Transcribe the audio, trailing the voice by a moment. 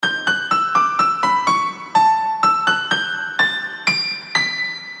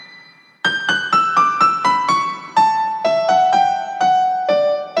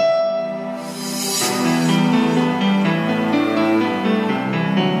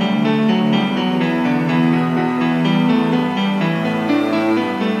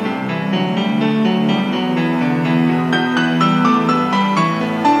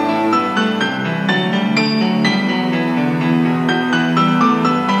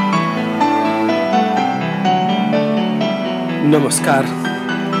नमस्कार।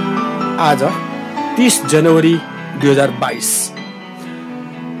 आज 30 जनवरी 2022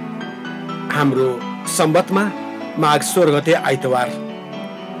 हाम्रो सम्बतमा माघ 16 गते आइतबार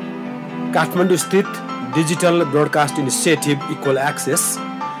काठमाडौँ स्थित digital broadcast initiative equal access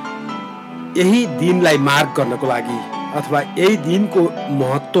यही दिनलाई मार्क गर्नको लागि अथवा यही दिनको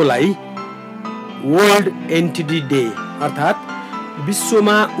महत्त्वलाई वर्ल्ड एनटिडी डे अर्थात्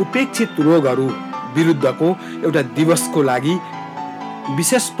विश्वमा उपेक्षित रोगहरू विरुद्धको एउटा दिवसको लागि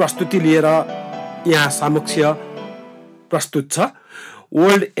विशेष प्रस्तुति लिएर यहाँ समक्ष प्रस्तुत छ।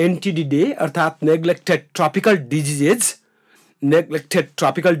 वर्ल्ड एनटिडी डे अर्थात् नेग्लेक्टेड ट्रपिकल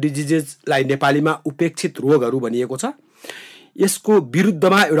डिजिजेजलाई नेपालीमा उपेक्षित रोगहरू भनिएको छ। यसको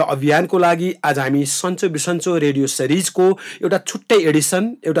विरुद्धमा एउटा अभियानको लागि आज हामी सन्चो बिसन्चो रेडियो सिरिजको एउटा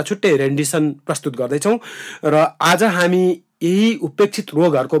छुट्टै रेन्डिसन प्रस्तुत गर्दैछौँ र आज हामी यही उपेक्षित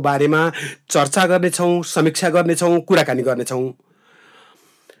रोगहरूको बारेमा चर्चा गर्नेछौँ, समीक्षा गर्नेछौँ, कुराकानी गर्नेछौँ।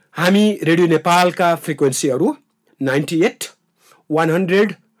 हामी रेडियो नेपालका फ्रिक्वेन्सीहरू 98,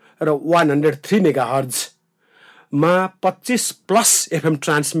 100 र 103 मेगाहर्जमा 25+ एफएम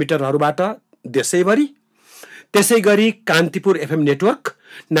ट्रान्समिटरहरूबाट देशैभरि, त्यसै गरी कान्तिपुर एफएम नेटवर्क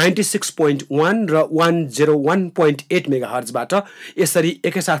 96.1 र 101.8 मेगाहर्जबाट यसरी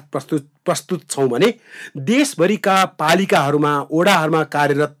एकैसाथ प्रस्तुत छौँ भने देशभरिका पालिकाहरूमा, ओडाहरूमा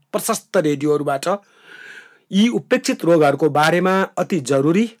कार्यरत प्रशस्त रेडियोहरूबाट यी उपेक्षित रोगहरूको बारेमा अति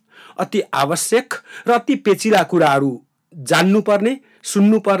जरुरी, अति आवश्यक र अति पेचिला कुराहरू जान्नुपर्ने,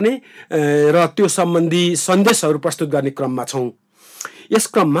 सुन्नुपर्ने र त्यो सम्बन्धी सन्देशहरू प्रस्तुत गर्ने क्रममा छौँ। यस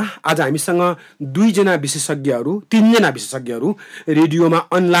क्रममा आज हामीसँग 3जना विशेषज्ञहरू रेडियोमा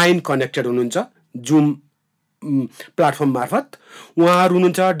अनलाइन कनेक्टेड हुनुहुन्छ जुम प्लेटफर्म मार्फत। उहाँहरू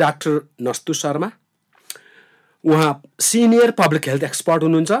हुनुहुन्छ डाक्टर नस्तु शर्मा, उहाँ सिनियर पब्लिक हेल्थ एक्सपर्ट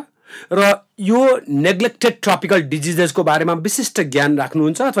हुनुहुन्छ र यो नेग्लेक्टेड ट्रपिकल डिजिजेसको बारेमा विशिष्ट ज्ञान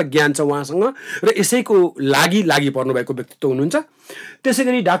राख्नुहुन्छ अथवा ज्ञान छ उहाँसँग र यसैको लागि पर्नुभएको व्यक्तित्व हुनुहुन्छ। त्यसै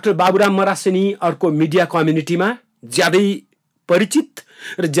गरी डाक्टर बाबुराम मरासिनी अर्को मिडिया कम्युनिटीमा ज्यादै परिचित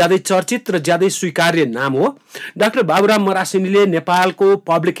र ज्यादै चर्चित र ज्यादै स्वीकार्य नाम हो। डाक्टर बाबुराम मरासिनीले नेपालको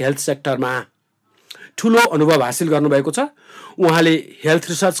पब्लिक हेल्थ सेक्टरमा ठुलो अनुभव हासिल गर्नुभएको छ। उहाँले health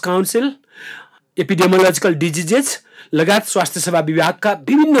research council, epidemiological diseases लगायत स्वास्थ्य सेवा विभागका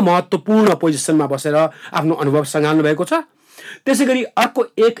विभिन्न महत्त्वपूर्ण पोजिसनमा बसेर आफ्नो अनुभव सँगाल्नु भएको छ। त्यसै गरी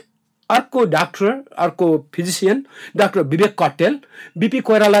अर्को physician doctor Vivek Kattel BP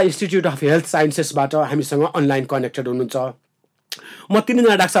Koirala institute of health साइन्सेसबाट हामीसँग अनलाइन कनेक्टेड हुनुहुन्छ। म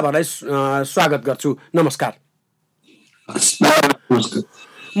तिनजना डाक्टर साहबहरूलाई स्वागत गर्छु। नमस्कार।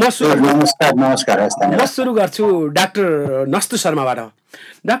 म सुरु गर्छु डाक्टर नस्तु शर्माबाट।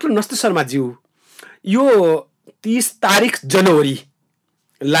 डाक्टर नस्तु शर्माज्यू, यो 30 तारिक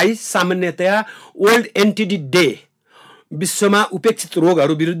जनवरीलाई सामान्यतया वर्ल्ड एनटिडी डे विश्वमा उपेक्षित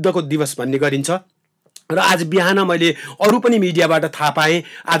रोगहरू विरुद्धको दिवस भन्ने गरिन्छ र आज बिहान मैले अरू पनि मिडियाबाट थाहा पाएँ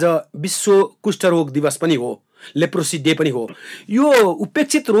आज विश्व कुष्ठरोग दिवस पनि हो, लेप्रोसी डे पनि हो। यो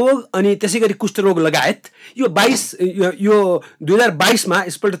उपेक्षित रोग अनि त्यसै गरी कुष्ठरोग लगायत यो 2022मा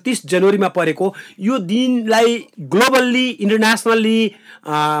यसपल्ट 30 जनवरीमा परेको यो दिनलाई ग्लोबल्ली इन्टरनेसनल्ली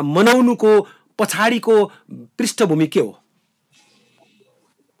मनाउनुको पछाडिको पृष्ठभूमि के हो?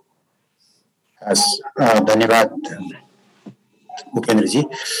 धन्यवाद उपेन्द्रजी।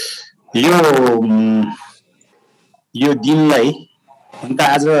 यो दिनलाई अन्त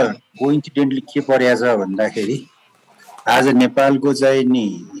आज कोइन्सिडेन्टली के परेछ भन्दाखेरि आज नेपालको चाहिँ नि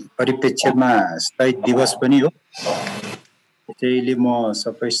परिप्रेक्ष्यमा शहीद दिवस पनि हो। त्यसैले म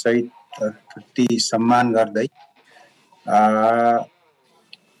सबै शहीदप्रति सम्मान गर्दै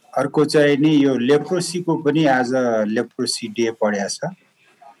अर्को चाहिँ नि यो लेप्रोसीको पनि आज लेप्रोसी डे परेछ।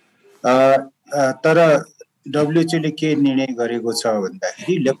 तर डब्ल्युएचओले के निर्णय गरेको छ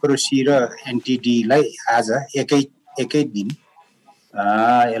भन्दाखेरि लेप्रोसी र एनटिडीलाई आज एकै दिन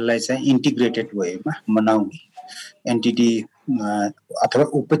यसलाई चाहिँ इन्टिग्रेटेड वेमा मनाउने, एनटिडी अथवा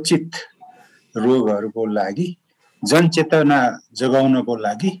उपेक्षित रोगहरूको लागि जनचेतना जगाउनको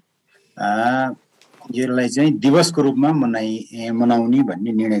लागि यसलाई चाहिँ दिवसको रूपमा मनाउने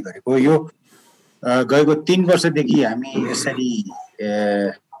भन्ने निर्णय गरेको। यो गएको 3 वर्षदेखि हामी यसरी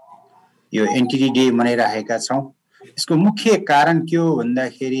यो एनटिडी डे मनाइरहेका छौँ। यसको मुख्य कारण के हो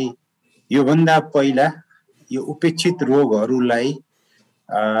भन्दाखेरि योभन्दा पहिला यो उपेक्षित रोगहरूलाई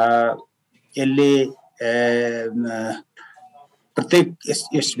यसले प्रत्येक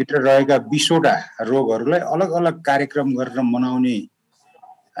यसभित्र रहेका 20वटा रोगहरूलाई अलग अलग कार्यक्रम गरेर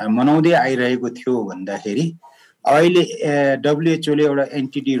मनाउँदै आइरहेको थियो भन्दाखेरि अहिले डब्ल्युएचओले एउटा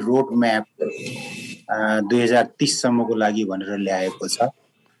एनटिडी रोड म्याप 2030 सम्मको लागि भनेर ल्याएको छ,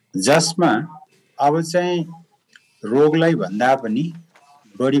 जसमा अब चाहिँ रोगलाई भन्दा पनि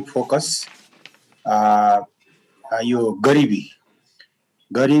बढी फोकस यो गरिबी,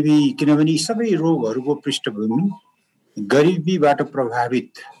 किनभने सबै रोगहरूको पृष्ठभूमि गरिबीबाट प्रभावित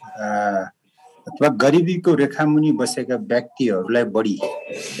अथवा गरिबीको रेखामुनि बसेका व्यक्तिहरूलाई बढी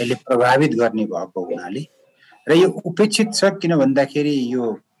यसले प्रभावित गर्ने भएको हुनाले र यो उपेक्षित छ। किन भन्दाखेरि यो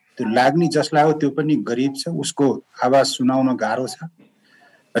त्यो लाग्ने जसलाई हो त्यो पनि गरिब छ, उसको आवाज सुनाउन गाह्रो छ।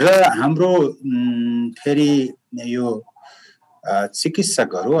 र हाम्रो फेरि यो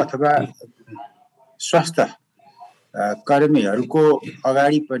चिकित्सकहरू अथवा स्वास्थ्य कर्मीहरूको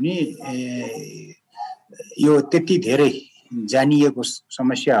अगाडि पनि यो त्यति धेरै जानिएको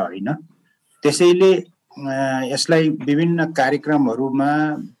समस्या होइन। त्यसैले यसलाई विभिन्न कार्यक्रमहरूमा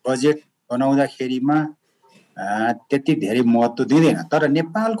बजेट बनाउँदाखेरिमा त्यति धेरै महत्त्व दिँदैन। तर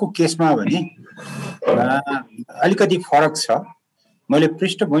नेपालको केसमा भने अलिकति फरक छ। मैले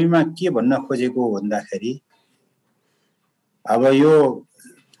पृष्ठभूमिमा के भन्न खोजेको भन्दाखेरि अब यो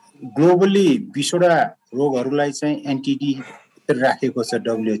ग्लोबली 20वटा रोगहरूलाई चाहिँ एनटिडी राखेको छ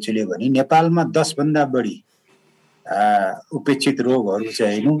WHO ले भने नेपालमा 10 भन्दा बढी उपेक्षित रोगहरू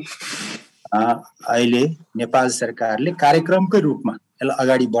चाहिँ अहिले नेपाल सरकारले कार्यक्रमकै रूपमा यसलाई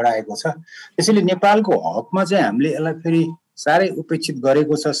अगाडि बढाएको छ। त्यसैले नेपालको हकमा चाहिँ हामीले यसलाई फेरि साह्रै उपेक्षित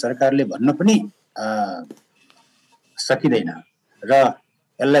गरेको छ सरकारले भन्न पनि सकिँदैन र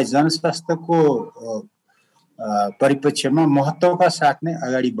यसलाई जनस्वास्थ्यको परिप्रेक्ष्यमा महत्त्वका साथ नै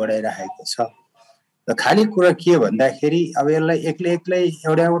अगाडि बढाइरहेको छ। र खाली कुरा के भन्दाखेरि अब यसलाई एक्लै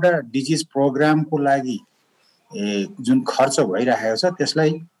एउटा डिजिज प्रोग्रामको लागि जुन खर्च भइरहेको छ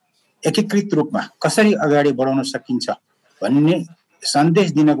त्यसलाई एकीकृत रूपमा कसरी अगाडि बढाउन सकिन्छ भन्ने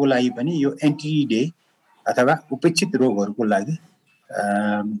सन्देश दिनको लागि पनि यो एनटिडी डे अथवा उपेक्षित रोगहरूको लागि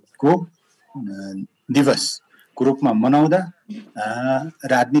को दिवसको रूपमा मनाउँदा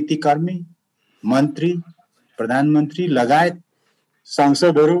राजनीतिकर्मी, मन्त्री, प्रधानमन्त्री लगायत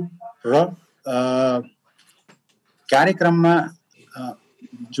सांसदहरू र कार्यक्रममा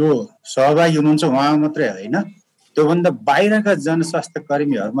जो सहभागी हुनुहुन्छ उहाँ मात्रै होइन, त्योभन्दा बाहिरका जनस्वास्थ्य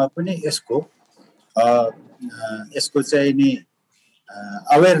कर्मीहरूमा पनि यसको चाहिँ नि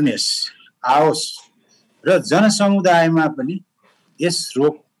अवेरनेस आओस् र जनसमुदायमा पनि यस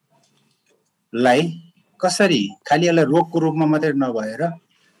रोगलाई कसरी खालि यसलाई रोगको रूपमा मात्रै नभएर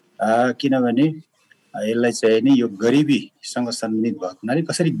किनभने यसलाई चाहिँ नि यो गरिबीसँग सम्बन्धित भएको हुनाले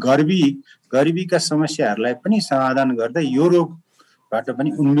कसरी गरिबीका समस्याहरूलाई पनि समाधान गर्दै यो रोगबाट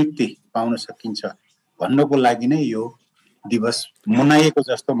पनि उन्मुक्ति पाउन सकिन्छ भन्नको लागि नै यो दिवस मनाइएको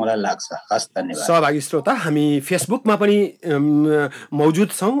जस्तो मलाई लाग्छ। हस्, धन्यवाद। सहभागी श्रोता, हामी फेसबुकमा पनि मौजुद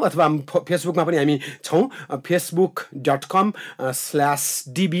छौँ अथवा फेसबुकमा पनि हामी छौँ,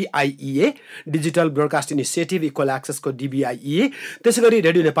 facebook.com/DBIEA digital broadcast initiative equal एक्सेसको DBIEA। त्यसै गरी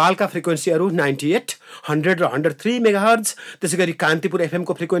रेडियो नेपालका फ्रिक्वेन्सीहरू 98, 100 र 103 मेगाहर्ज, त्यसै गरी कान्तिपुर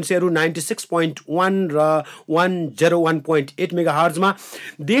एफएमको फ्रिक्वेन्सीहरू 96.1 र 101.8 मेगाहर्जमा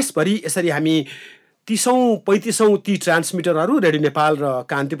देशभरि यसरी हामी 30-35 ती ट्रान्समिटरहरू रेडियो नेपाल र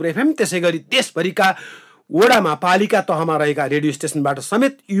कान्तिपुर एफएम, त्यसै गरी देशभरिका वडामा पालिका तहमा रहेका रेडियो स्टेसनबाट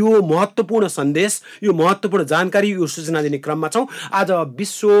समेत यो महत्त्वपूर्ण सन्देश, यो महत्त्वपूर्ण जानकारी, यो सूचना दिने क्रममा छौँ। आज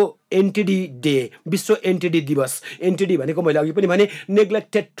विश्व एनटिडी डे, विश्व एनटिडी दिवस। एनटिडी भनेको मैले अघि पनि भने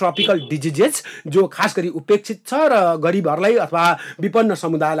नेग्लेक्टेड ट्रपिकल डिजिजेस, जो खास गरी उपेक्षित छ र गरिबहरूलाई अथवा विपन्न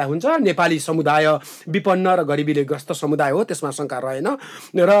समुदायलाई हुन्छ। नेपाली समुदाय विपन्न र गरिबीले ग्रस्त समुदाय हो, त्यसमा शङ्का रहेन।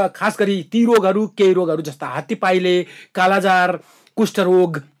 र खास गरी ती रोगहरू, केही रोगहरू जस्ता हात्तीपाइले, कालाजार,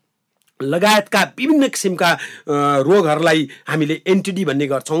 कुष्ठरोग लगायतका विभिन्न किसिमका रोगहरूलाई हामीले एनटिडी भन्ने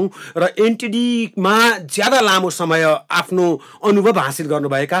गर्छौँ। र एनटिडीमा ज्यादा लामो समय आफ्नो अनुभव हासिल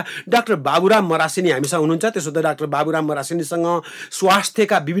गर्नुभएका डाक्टर बाबुराम मरासिनी हामीसँग हुनुहुन्छ। त्यसो त डाक्टर बाबुराम मरासिनीसँग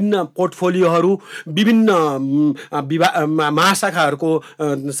स्वास्थ्यका विभिन्न पोर्टफोलियोहरू, विभिन्न महाशाखाहरूको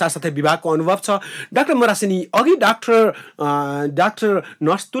साथसाथै विभागको अनुभव छ। डाक्टर मरासिनी, अघि डाक्टर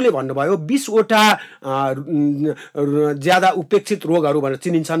नस्तुले भन्नुभयो 20वटा ज्यादा उपेक्षित रोगहरू भनेर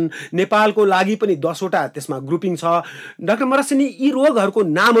चिनिन्छन्। नेपालको लागि पनि 10वटा त्यसमा ग्रुपिङ छ। डाक्टर मरासिनी, यी रोगहरूको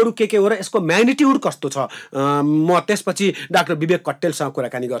नामहरू के हो र यसको म्याग्निट्युड कस्तो छ? म त्यसपछि डाक्टर विवेक कट्टेलसँग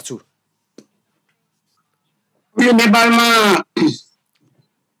कुराकानी गर्छु। यो नेपालमा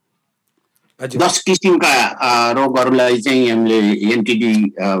 10 किसिमका रोगहरूलाई चाहिँ हामीले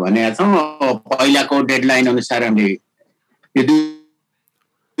एनटिडी भनेका छौँ। पहिलाको डेडलाइन अनुसार हामीले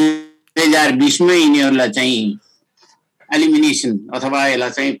 2020 मै यिनीहरूलाई चाहिँ एलिमिनेसन अथवा यसलाई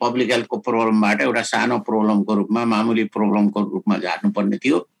चाहिँ पब्लिक हेल्थको प्रब्लमबाट एउटा सानो प्रब्लमको रूपमा, मामुली प्रब्लमको रूपमा झार्नुपर्ने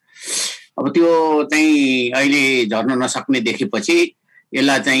थियो। अब त्यो चाहिँ अहिले झर्न नसक्ने देखेपछि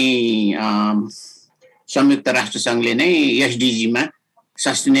यसलाई चाहिँ संयुक्त राष्ट्र सङ्घले नै एसडिजीमा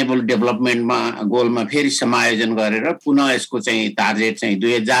सस्टेनेबल डेभलपमेन्टमा गोलमा फेरि समायोजन गरेर पुनः यसको चाहिँ टार्गेट चाहिँ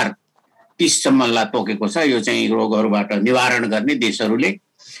 2030 सम्मलाई तोकेको छ। यो चाहिँ रोगहरूबाट निवारण गर्ने देशहरूले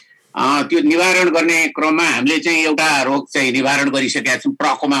त्यो निवारण गर्ने क्रममा हामीले चाहिँ एउटा रोग चाहिँ निवारण गरिसकेका छौँ,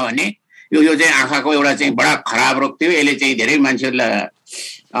 ट्रकोमा भन्ने। यो चाहिँ आँखाको एउटा चाहिँ बडा खराब रोग थियो। यसले चाहिँ धेरै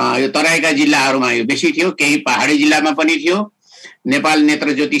मान्छेहरूलाई यो तराईका जिल्लाहरूमा यो बेसी थियो, केही पहाडी जिल्लामा पनि थियो। नेपाल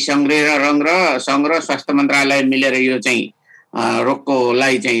नेत्र ज्योति सङ्घ र स्वास्थ्य मन्त्रालय मिलेर यो चाहिँ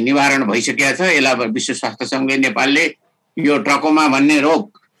रोगकोलाई चाहिँ निवारण भइसकेको छ। यसलाई विश्व स्वास्थ्य सङ्घले नेपालले यो ट्रकोमा भन्ने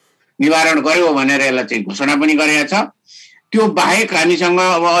रोग निवारण गर्यो भनेर यसलाई चाहिँ घोषणा पनि गरेको छ। त्यो बाहेक हामीसँग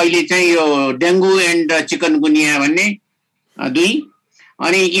अब अहिले चाहिँ यो डेङ्गु एन्ड चिकनगुनिया भन्ने 2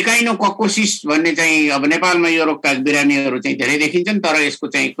 अनि इकाइनो कक्कोसिस भन्ने चाहिँ अब नेपालमा यो रोगका बिरामीहरू चाहिँ धेरै देखिन्छन्, तर यसको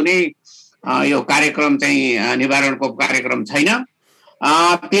चाहिँ कुनै यो कार्यक्रम चाहिँ निवारणको कार्यक्रम छैन।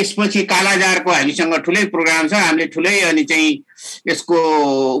 त्यसपछि कालाजारको हामीसँग ठुलै प्रोग्राम छ। हामीले ठुलै अनि चाहिँ यसको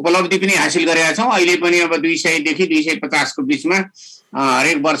उपलब्धि पनि हासिल गरेका छौँ। अहिले पनि अब 200 देखि 250 को बिचमा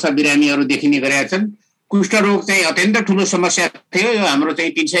हरेक वर्ष बिरामीहरू देखिने गरेका छन्। कुष्ठरोग चाहिँ अत्यन्त ठुलो समस्या थियो। यो हाम्रो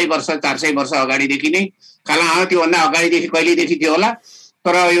चाहिँ 300 वर्ष 400 वर्ष अगाडिदेखि नै त्योभन्दा अगाडिदेखि कहिलेदेखि थियो होला,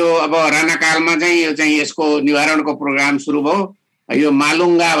 तर यो अब राणाकालमा चाहिँ यो चाहिँ यसको निवारणको प्रोग्राम सुरु भयो। यो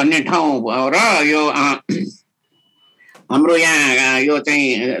मालुङ्गा भन्ने ठाउँ र यो हाम्रो यहाँ यो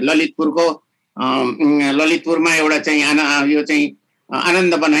चाहिँ ललितपुरमा एउटा चाहिँ यो चाहिँ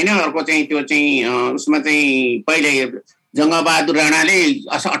आनन्द वन होइन, अर्को चाहिँ त्यो चाहिँ उसमा चाहिँ पहिले जङ्गबहादुर राणाले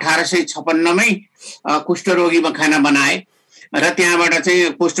 1856 मै कुष्ठरोगीमा खाना बनाए र त्यहाँबाट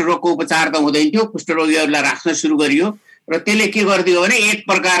चाहिँ कुष्ठरोगको उपचार त हुँदैन थियो, कुष्ठरोगीहरूलाई राख्न सुरु गरियो र त्यसले के गरिदियो भने एक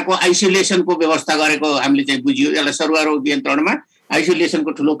प्रकारको आइसोलेसनको व्यवस्था गरेको हामीले चाहिँ बुझियो। यसलाई सरुवा रोग नियन्त्रणमा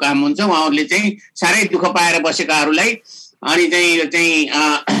आइसोलेसनको ठुलो काम हुन्छ। उहाँहरूले चाहिँ साह्रै दुःख पाएर बसेकाहरूलाई अनि चाहिँ यो चाहिँ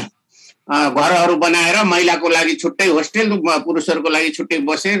घरहरू बनाएर महिलाको लागि छुट्टै होस्टेल, पुरुषहरूको लागि छुट्टै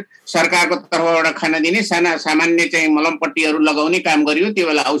बसेर सरकारको तर्फबाट खाना दिने, सामान्य चाहिँ मलमपट्टीहरू लगाउने काम गरियो। त्यो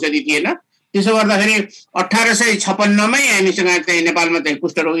बेला औषधि थिएन। त्यसो गर्दाखेरि 1856 मै हामीसँग चाहिँ नेपालमा चाहिँ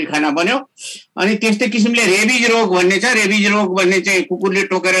कुष्ठरोगी खाना बन्यो। अनि त्यस्तै किसिमले रेबिज रोग भन्ने छ। रेबिज रोग भन्ने चाहिँ कुकुरले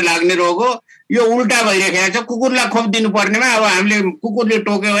टोकेर लाग्ने रोग हो। यो उल्टा भइरहेको छ। कुकुरलाई खोप दिनुपर्नेमा अब हामीले कुकुरले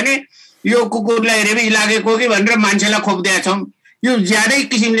टोक्यो भने यो कुकुरलाई रेबिज लागेको कि भनेर मान्छेलाई खोप दिएका छौँ। यो ज्यादै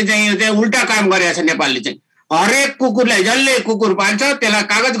किसिमले चाहिँ यो चाहिँ उल्टा काम गरेको छ नेपालले चाहिँ। हरेक कुकुरलाई जसले कुकुर पाल्छ त्यसलाई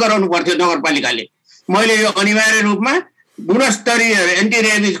कागज गराउनु पर्थ्यो नगरपालिकाले। मैले यो अनिवार्य रूपमा गुणस्तरीय एन्टी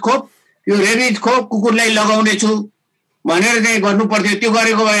रेबिज खोप, यो रेबिज खोप कुकुरलाई लगाउने छु भनेर चाहिँ गर्नु पर्थ्यो। त्यो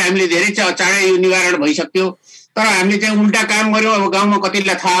गरेको भए हामीले धेरै चाँडै यो निवारण भइसक्थ्यो। तर हामीले चाहिँ उल्टा काम गर्यौँ। अब गाउँमा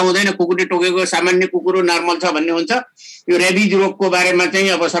कतिलाई थाहा हुँदैन कुकुरले टोकेको, सामान्य कुकुर नर्मल छ भन्ने हुन्छ। यो रेबिज रोगको बारेमा चाहिँ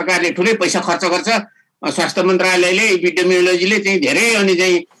अब सरकारले ठुलै पैसा खर्च गर्छ। स्वास्थ्य मन्त्रालयले, एपिडेमियोलोजीले चाहिँ धेरै अनि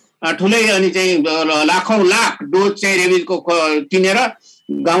चाहिँ ठुलै अनि चाहिँ लाखौँ लाख डोज चाहिँ रेबिजको किनेर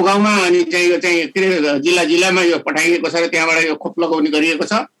गाउँ गाउँमा अनि चाहिँ यो चाहिँ जिल्ला जिल्लामा यो पठाइएको छ र त्यहाँबाट यो खोप लगाउने गरिएको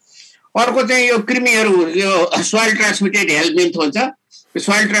छ। अर्को चाहिँ यो कृमिहरू, यो सोइल ट्रान्समिटेड हेल्थ हुन्छ।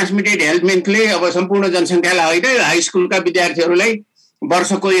 सोइल ट्रान्समिटेड हेल्थले अब सम्पूर्ण जनसङ्ख्यालाई होइन, हाई स्कुलका विद्यार्थीहरूलाई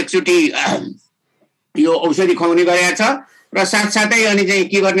वर्षको एकचोटि यो औषधि खुवाउने गरेको छ र साथसाथै अनि चाहिँ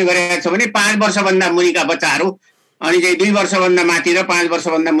के गर्ने गरेको छ भने 5 वर्षभन्दा मुनिका बच्चाहरू अनि चाहिँ 2 वर्षभन्दा माथि र 5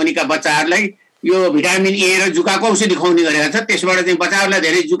 वर्षभन्दा मुनिका बच्चाहरूलाई यो भिटामिन ए र जुकाको औषधि खुवाउने गरेको छ। त्यसबाट चाहिँ बच्चाहरूलाई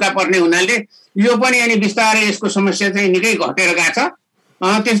धेरै जुका पर्ने हुनाले यो पनि अनि बिस्तारै यसको समस्या चाहिँ निकै घटेर गएको छ।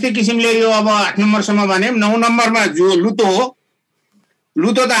 त्यस्तै किसिमले यो अब 8 नम्बरसम्म भने 9 नम्बरमा जो लुतो हो।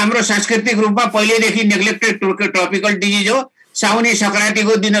 लुतो त हाम्रो सांस्कृतिक रूपमा पहिलेदेखि नेग्लेक्टेड ट्रपिकल डिजिज हो। साउने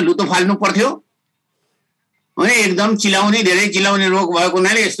सङ्क्रान्तिको दिन लुतो फाल्नु पर्थ्यो है, एकदम चिलाउने, धेरै चिलाउने रोग भएको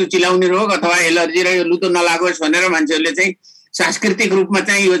हुनाले यस्तो चिलाउने रोग अथवा एलर्जी र यो लुतो नलागोस् भनेर मान्छेहरूले चाहिँ सांस्कृतिक रूपमा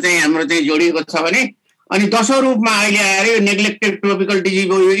चाहिँ यो चाहिँ हाम्रो चाहिँ जोडिएको छ भने। अनि 10औं रूपमा अहिले आएर यो नेग्लेक्टेड ट्रोपिकल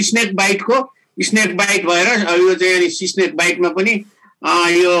डिजिज हो, यो स्नेक बाइट भएर यो चाहिँ स्नेक बाइटमा पनि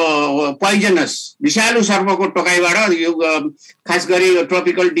यो पोइजनस विषालु सर्पको टोकाइबाट यो खास गरी यो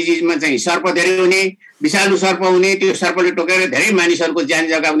ट्रोपिकल डिजिजमा चाहिँ सर्प धेरै हुने, विषालु सर्प हुने, त्यो सर्पले टोकेर धेरै मानिसहरूको ज्यान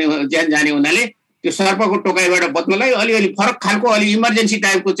जाने हुनाले त्यो सर्पको टोकाइबाट बच्नलाई अलिअलि फरक खालको अलि इमर्जेन्सी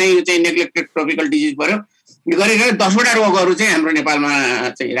टाइपको चाहिँ यो चाहिँ नेग्लेक्टेड ट्रोपिकल डिजिज भयो। यो गरेर 10वटा रोगहरू चाहिँ हाम्रो नेपालमा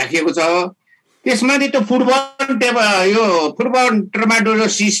चाहिँ राखिएको छ। त्यसमाथि त फुडबर्न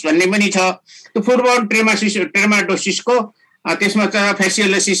ट्रेमाटोसिस भन्ने पनि छ। त्यो फुडबर्न ट्रेमाटोसिसको त्यसमा चाहिँ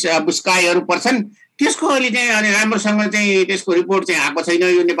फेसियोलोसिस बुस्काइहरू पर्छन्। त्यसको अहिले चाहिँ अनि राम्रोसँग चाहिँ त्यसको रिपोर्ट चाहिँ आएको छैन।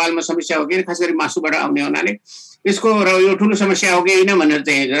 यो नेपालमा समस्या हो कि खास गरी मासुबाट आउने हुनाले यसको र यो ठुलो समस्या हो कि होइन भनेर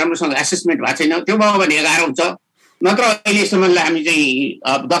चाहिँ राम्रोसँग एसेसमेन्ट भएको छैन। त्यो भयो भने 11 हुन्छ, नत्र अहिलेसम्मलाई हामी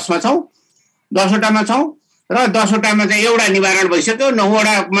चाहिँ 10मा छौँ, 10वटामा छौँ र 10वटामा चाहिँ एउटा निवारण भइसक्यो।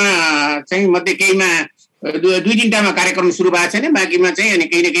 9वटामा चाहिँ मध्ये केहीमा दुई तिनवटामा कार्यक्रम सुरु भएको छैन, बाँकीमा चाहिँ अनि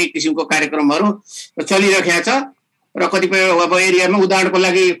केही न केही किसिमको कार्यक्रमहरू चलिरहेको छ। र कतिपय अब एरियामा उदाहरणको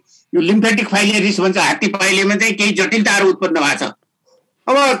लागि यो लिम्फेटिक फाइलेरिस भन्छ, हात्ती पाइलेमा चाहिँ केही जटिलताहरू उत्पन्न भएको छ।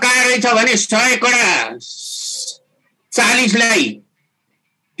 अब कहाँ रहेछ भने 100 कडा 40लाई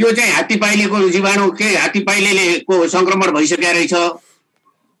त्यो चाहिँ हात्ती पाइलेको जीवाणु हात्ती पाइलेको संक्रमण भइसकेको रहेछ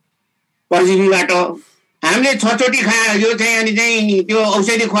परजीवीबाट। हामीले 6 चोटि यो चाहिँ अनि चाहिँ त्यो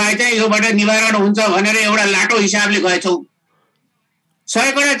औषधि खुवाए चाहिँ योबाट निवारण हुन्छ भनेर एउटा लाटो हिसाबले गएछौँ।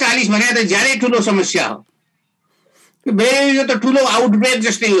 100 कडा 40 भने त ज्यादै ठुलो समस्या हो। यो त ठुलो आउटब्रेक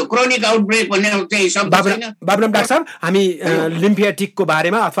जस्तै हो, क्रोनिक आउटब्रेक भन्ने चाहिँ शब्द छैन। बाबुराम डाक्टर साहब, हामी लिम्फेटिकको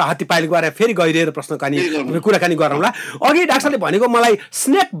बारेमा अथवा हात्ती पाइलेको बारेमा फेरि गहिरिएर कुराकानी गरौँला। अघि डाक्टर साहबले भनेको मलाई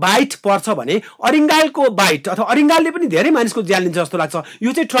स्नेक बाइट पर्छ भने अरिङ्गालको बाइट अथवा अरिङ्गालले पनि धेरै मानिसको ज्यान लिन्छ जस्तो लाग्छ,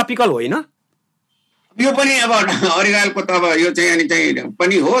 यो चाहिँ ट्रपिकल होइन? यो पनि अब अरिगालको त अब यो चाहिँ अनि चाहिँ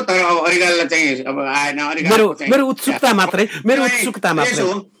पनि हो, तर अब अरिगाललाई चाहिँ अब आएन। मेरो उत्सुकता मात्रै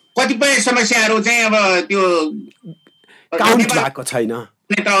हो। कतिपय समस्याहरू चाहिँ अब त्यो काउन्ट भएको छैन,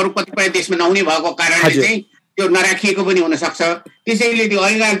 नेताहरू कतिपय देशमा नहुने भएको कारणले चाहिँ त्यो नराखिएको पनि हुनसक्छ। त्यसैले त्यो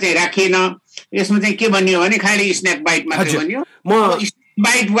अरिगाल चाहिँ राखिएन। यसमा चाहिँ के भनियो भने खालि स्नेक बाइट मात्रै भनियो। स्नेक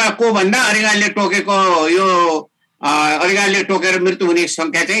बाइट वा को भन्दा अरिगालले टोकेको यो अरिगालले टोकेर मृत्यु हुने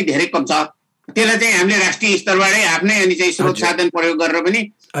संख्या चाहिँ धेरै कम छ। त्यसलाई चाहिँ हामीले राष्ट्रिय स्तरबाटै आफ्नै अनि चाहिँ स्रोत साधन प्रयोग गरेर पनि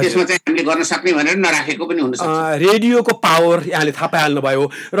त्यसमा चाहिँ हामीले गर्न सक्ने भनेर नराखेको पनि हुनसक्छ। रेडियोको पावर यहाँले थाहा पाइहाल्नुभयो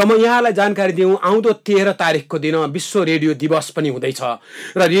र म यहाँलाई जानकारी दिउँ, आउँदो 13 तारिकको दिन विश्व रेडियो दिवस पनि हुँदैछ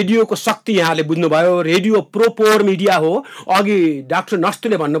र रेडियोको शक्ति यहाँले बुझ्नुभयो। रेडियो प्रोपोर मिडिया हो। अघि डाक्टर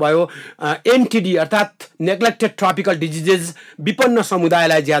नस्तुले भन्नुभयो एनटिडी अर्थात् नेग्लेक्टेड ट्रपिकल डिजिजेज विपन्न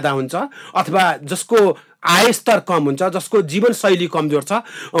समुदायलाई ज्यादा हुन्छ अथवा जसको आय स्तर कम हुन्छ, जसको जीवनशैली कमजोर छ,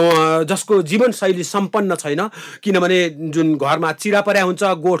 जसको जीवनशैली सम्पन्न छैन, किनभने जुन घरमा चिरा पर्या हुन्छ,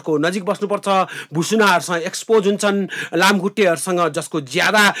 गोठको नजिक बस्नुपर्छ, भुसुनाहरूसँग एक्सपोज हुन्छन्, लामखुट्टेहरूसँग जसको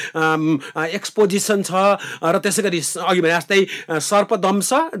ज्यादा एक्सपोजिसन छ, र त्यसै गरी अघि भने जस्तै सर्पदंश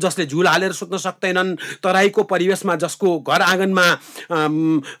जसले झुल हालेर सुत्न सक्दैनन्, तराईको परिवेशमा जसको घर आँगनमा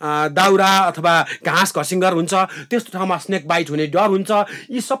दाउरा अथवा घाँस घसिङ्गर हुन्छ, त्यस्तो ठाउँमा स्नेक बाइट हुने डर हुन्छ।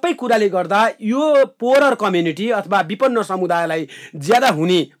 यी सबै कुराले गर्दा यो पोर कम्युनिटी अथवा विपन्न समुदायलाई ज्यादा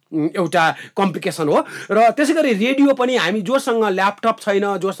हुने एउटा कम्प्लिकेसन हो। र त्यसै गरी रेडियो पनि हामी जोसँग ल्यापटप छैन,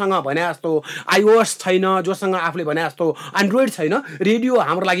 जोसँग भने जस्तो आइओएस छैन, जोसँग आफूले भने जस्तो एन्ड्रोइड छैन, रेडियो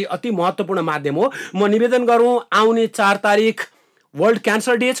हाम्रो लागि अति महत्त्वपूर्ण माध्यम हो। म निवेदन गरौँ, आउने 4 तारिक वर्ल्ड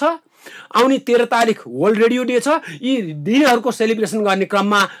क्यान्सर डे छ, आउने 13 तारिक वर्ल्ड रेडियो डे छ। यी दिनहरूको सेलिब्रेसन गर्ने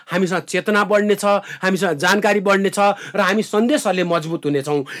क्रममा हामीसँग चेतना बढ्नेछ, हामीसँग जानकारी बढ्नेछ र हामी सन्देशहरूले मजबुत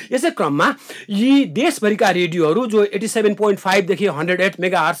हुनेछौँ। यसै क्रममा यी देशभरिका रेडियोहरू जो 87.5 देखि 108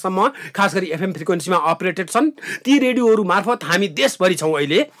 मेगाहर्जसम्म खास गरी एफएम फ्रिक्वेन्सीमा अपरेटेड छन्, ती रेडियोहरू मार्फत हामी देशभरि छौँ।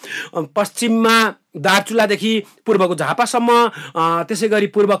 अहिले पश्चिममा दार्चुलादेखि पूर्वको झापासम्म, त्यसै गरी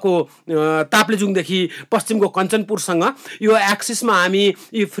पूर्वको ताप्लेजुङदेखि पश्चिमको कञ्चनपुरसँग यो एक्सिसमा हामी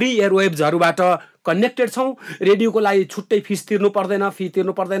यी फ्री एयरवेभ्सहरूबाट कनेक्टेड छौँ। रेडियोको लागि छुट्टै फिस तिर्नु पर्दैन,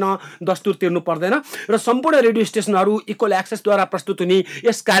 दस्तुर तिर्नु पर्दैन र सम्पूर्ण रेडियो स्टेसनहरू इक्वल एक्सेसद्वारा प्रस्तुत हुने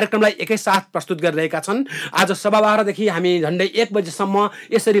यस कार्यक्रमलाई एकैसाथ प्रस्तुत गरिरहेका छन्। आज 12:15देखि हामी झन्डै 1 बजेसम्म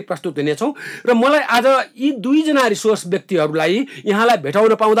यसरी प्रस्तुत हुनेछौँ र मलाई आज यी 2 जना रिसोर्स व्यक्तिहरूलाई यहाँलाई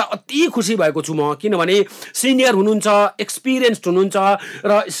भेटाउन पाउँदा अति खुसी भएको छु म, किनभने सिनियर हुनुहुन्छ, एक्सपिरियन्स्ड हुनुहुन्छ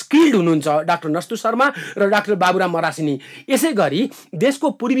र स्किल्ड हुनुहुन्छ डाक्टर नस्तु शर्मा र डाक्टर बाबुराम मरासिनी। यसै गरी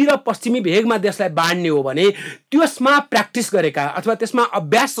देशको पूर्वी र पश्चिमी भेगमा देशलाई बाँड्ने हो भने त्यसमा प्र्याक्टिस गरेका अथवा त्यसमा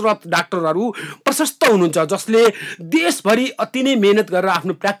अभ्यासरत डाक्टरहरू प्रशस्त हुनुहुन्छ, जसले देशभरि अति नै मेहनत गरेर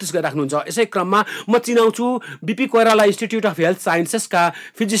आफ्नो प्र्याक्टिस गरिराख्नुहुन्छ। यसै क्रममा म चिनाउँछु BP Koirala institute of health साइन्सेसका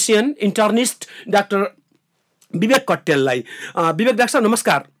physician इन्टर्निस्ट doctor Vivek कट्टेललाई। Vivek doctor साहब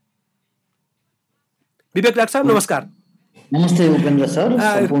नमस्कार। विवेक डाक्टर साहब नमस्कार। नमस्ते Upendra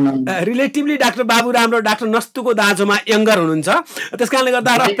sir. Relatively doctor Baburam र डाक्टर नस्तुको दाँजोमा यङ्गर हुनुहुन्छ, त्यस कारणले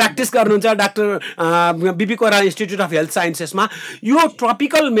गर्दा र प्र्याक्टिस गर्नुहुन्छ doctor BP Koirala institute of health साइन्सेसमा। यो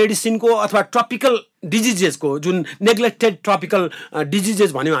ट्रपिकल मेडिसिनको अथवा ट्रपिकल डिजिजेसको जुन नेग्लेक्टेड ट्रपिकल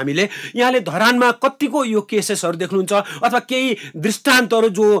डिजिजेस भन्यौँ हामीले, यहाँले धरानमा कतिको यो केसेसहरू देख्नुहुन्छ अथवा केही दृष्टान्तहरू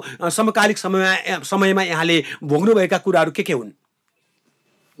जो समकालिक समयमा यहाँले भोग्नुभएका कुराहरू के हुन्?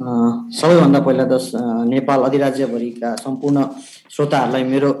 सबैभन्दा पहिला त नेपाल अधिराज्यभरिका सम्पूर्ण श्रोताहरूलाई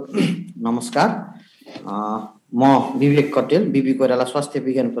मेरो नमस्कार। म विवेक कट्टेल, बीपी कोइराला स्वास्थ्य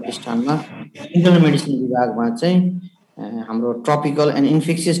विज्ञान प्रतिष्ठानमा इन्टरनल मेडिसिन विभागमा चाहिँ हाम्रो tropical and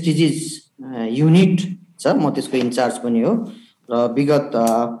infectious disease unit छ, म त्यसको इन्चार्ज पनि हो। र विगत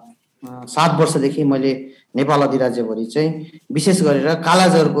 7 वर्षदेखि मैले नेपाल अधिराज्यभरि चाहिँ विशेष गरेर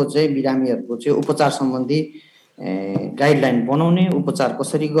कालाजरको चाहिँ बिरामीहरूको चाहिँ उपचार सम्बन्धी गाइडलाइन बनाउने, उपचार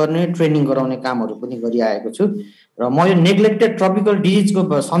कसरी गर्ने, ट्रेनिङ गराउने कामहरू पनि गरिआएको छु। र म यो नेग्लेक्टेड ट्रपिकल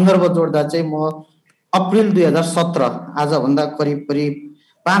डिजिजको सन्दर्भ जोड्दा चाहिँ म अप्रिल 2017 आजभन्दा करिब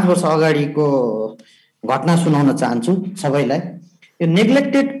 5 वर्ष अगाडिको घटना सुनाउन चाहन्छु सबैलाई। यो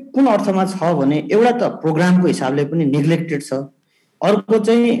नेग्लेक्टेड कुन अर्थमा छ भने एउटा त प्रोग्रामको हिसाबले पनि नेग्लेक्टेड छ, अर्को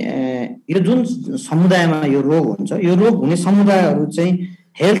चाहिँ यो जुन समुदायमा यो रोग हुन्छ, यो रोग हुने समुदायहरू चाहिँ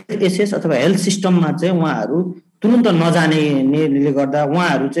हेल्थ एसेस अथवा हेल्थ सिस्टममा चाहिँ उहाँहरू तुरुन्त नजानेले गर्दा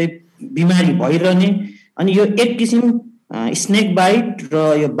उहाँहरू चाहिँ बिमारी भइरहने। अनि यो एक किसिम स्नेक बाइट र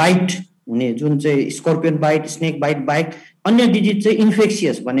यो बाइट हुने जुन चाहिँ स्कर्पियन बाइट, स्नेक बाइट अन्य डिजिज चाहिँ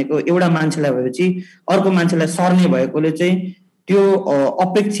इन्फेक्सियस भनेको एउटा मान्छेलाई भएपछि अर्को मान्छेलाई सर्ने भएकोले चाहिँ त्यो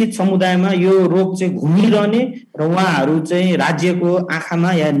अपेक्षित समुदायमा यो रोग चाहिँ घुमिरहने र उहाँहरू चाहिँ राज्यको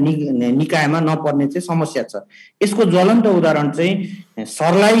आँखामा या निकायमा नपर्ने चाहिँ समस्या छ। यसको ज्वलन्त उदाहरण चाहिँ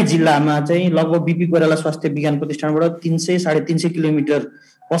सर्लाही जिल्लामा चाहिँ लगभग बिपी कोइराला स्वास्थ्य विज्ञान प्रतिष्ठानबाट 300-350 किलोमिटर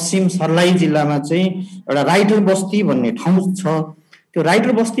पश्चिम सर्लाही जिल्लामा चाहिँ एउटा राइटर बस्ती भन्ने ठाउँ छ। त्यो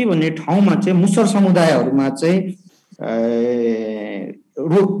राइटर बस्ती भन्ने ठाउँमा चाहिँ मुसर समुदायहरूमा चाहिँ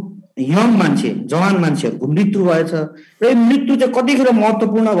यङ मान्छे, जवान मान्छेहरूको मृत्यु भएछ। र यो मृत्यु चाहिँ कतिखेर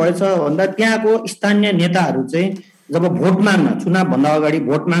महत्त्वपूर्ण भएछ भन्दा त्यहाँको स्थानीय नेताहरू चाहिँ जब भोट माग्न, चुनावभन्दा अगाडि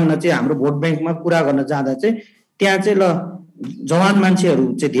भोट माग्न चाहिँ हाम्रो भोट ब्याङ्कमा कुरा गर्न जाँदा चाहिँ त्यहाँ चाहिँ ल जवान मान्छेहरू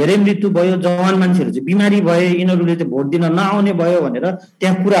चाहिँ धेरै मृत्यु भयो, जवान मान्छेहरू चाहिँ बिमारी भए, यिनीहरूले चाहिँ भोट दिन नआउने भयो भनेर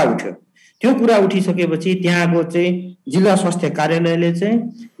त्यहाँ कुरा उठ्यो। त्यो कुरा उठिसकेपछि त्यहाँको चाहिँ जिल्ला स्वास्थ्य कार्यालयले चाहिँ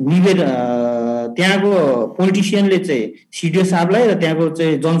त्यहाँको पोलिटिसियनले चाहिँ सिडिओ साहबलाई र त्यहाँको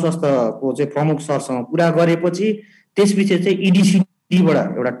चाहिँ जनस्वास्थ्यको चाहिँ प्रमुख सरसँग कुरा गरेपछि त्यसपछि चाहिँ इडिसिडीबाट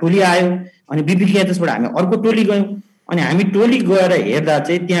एउटा टोली आयो। अनि बिपिकेएचएसबाट हामी अर्को टोली गयौँ। अनि हामी टोली गएर हेर्दा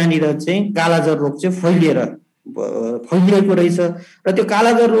चाहिँ त्यहाँनिर चाहिँ कालाजार रोग चाहिँ फैलिएको रहेछ। र त्यो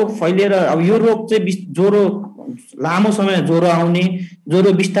कालाजार रोग फैलिएर अब यो रोग चाहिँ ज्वरो, लामो समय ज्वरो आउने,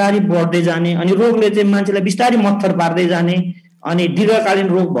 ज्वरो बिस्तारै बढ्दै जाने, अनि रोगले चाहिँ मान्छेलाई बिस्तारै मत्थर पार्दै जाने, अनि दीर्घकालीन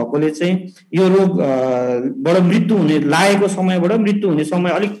रोग भएकोले चाहिँ यो रोगबाट मृत्यु हुने, लागेको समयबाट मृत्यु हुने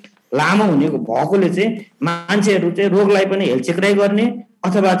समय अलिक लामो हुने भएकोले चाहिँ मान्छेहरू चाहिँ रोगलाई पनि हेलचेक्राइ गर्ने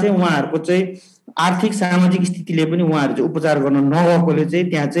अथवा चाहिँ उहाँहरूको चाहिँ आर्थिक सामाजिक स्थितिले पनि उहाँहरू चाहिँ उपचार गर्न नगएकोले चाहिँ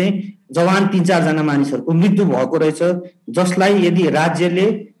त्यहाँ चाहिँ जवान 3-4 जना मानिसहरूको मृत्यु भएको रहेछ, जसलाई यदि राज्यले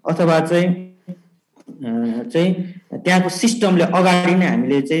अथवा चाहिँ त्यहाँको सिस्टमले अगाडि नै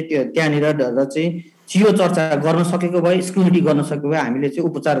हामीले चाहिँ त्यो त्यहाँनिर चाहिँ चियो चर्चा गर्न सकेको भए, स्क्रुनिटी गर्न सकेको भए हामीले चाहिँ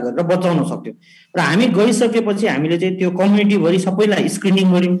उपचार गरेर बचाउन सक्थ्यौँ। र हामी गइसकेपछि हामीले चाहिँ त्यो कम्युनिटीभरि सबैलाई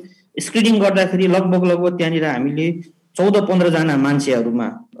स्क्रिनिङ गऱ्यौँ। स्क्रिनिङ गर्दाखेरि लगभग त्यहाँनिर हामीले 14-15 जना मान्छेहरूमा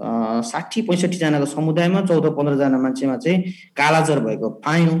 60-65 जनाको समुदायमा 14-15 जना मान्छेमा चाहिँ कालाजार भएको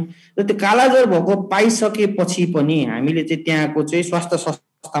पायौँ। र त्यो कालाजार भएको पाइसकेपछि पनि हामीले चाहिँ त्यहाँको चाहिँ स्वास्थ्य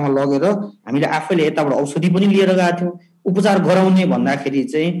संस्थामा लगेर हामीले आफैले यताबाट औषधि पनि लिएर गएका थियौँ। उपचार गराउने भन्दाखेरि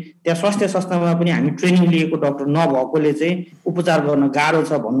चाहिँ त्यहाँ स्वास्थ्य संस्थामा पनि हामी ट्रेनिङ लिएको डक्टर नभएकोले चाहिँ उपचार गर्न गाह्रो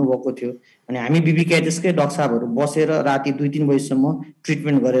छ भन्नुभएको थियो। अनि हामी बिपिकेएचएसकै डाक्टर साहबहरू बसेर राति 2-3 बजीसम्म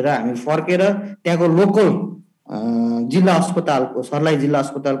ट्रिटमेन्ट गरेर हामी फर्केर त्यहाँको लोकल जिल्ला अस्पतालको, सर्लाही जिल्ला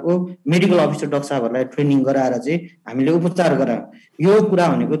अस्पतालको मेडिकल अफिसर डाक्टर साहबहरूलाई ट्रेनिङ गराएर चाहिँ हामीले उपचार गरायौँ। यो कुरा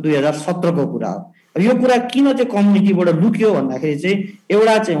भनेको 2017 को कुरा हो। यो कुरा किन चाहिँ कम्युनिटीबाट लुक्यो भन्दाखेरि चाहिँ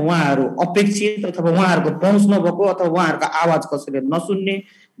एउटा चाहिँ उहाँहरू अपेक्षित अथवा उहाँहरूको पहुँच नभएको अथवा उहाँहरूको आवाज कसैले नसुन्ने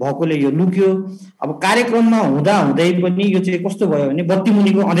भएकोले यो लुक्यो। अब कार्यक्रममा हुँदै पनि यो चाहिँ कस्तो भयो भने बत्ती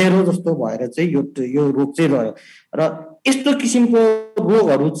मुनिको अँध्यारो जस्तो भएर चाहिँ यो रोग चाहिँ रह्यो। र यस्तो किसिमको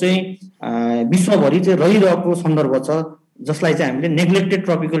रोगहरू चाहिँ विश्वभरि चाहिँ रहिरहेको सन्दर्भ छ, जसलाई चाहिँ हामीले नेग्लेक्टेड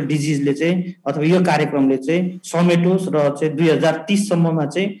ट्रपिकल डिजिजले चाहिँ अथवा यो कार्यक्रमले चाहिँ समेटोस् र चाहिँ 2030 सम्ममा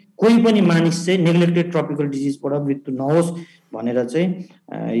चाहिँ कोही पनि मानिस चाहिँ नेग्लेक्टेड ट्रपिकल डिजिजबाट मृत्यु नहोस् भनेर चाहिँ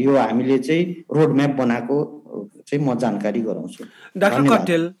यो हामीले चाहिँ रोड म्याप बनाएको चाहिँ म जानकारी गराउँछु।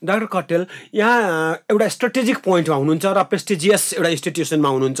 डाक्टर कटेल यहाँ एउटा स्ट्रेटेजिक पोइन्टमा हुनुहुन्छ र प्रेस्टिजियस एउटा इन्स्टिट्युसनमा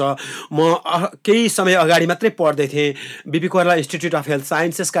हुनुहुन्छ। म केही समय अगाडि मात्रै पढ्दै थिएँ, BP Koirala institute of health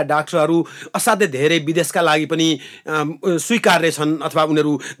साइन्सेसका डाक्टरहरू असाध्यै धेरै विदेशका लागि पनि स्वीकार्य छन् अथवा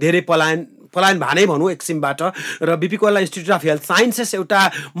उनीहरू धेरै पलायन भानै भनौँ एक किसिमबाट। र BP Koirala institute of health sciences एउटा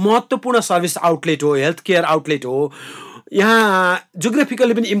महत्त्वपूर्ण सर्भिस आउटलेट हो, हेल्थ केयर आउटलेट हो। यहाँ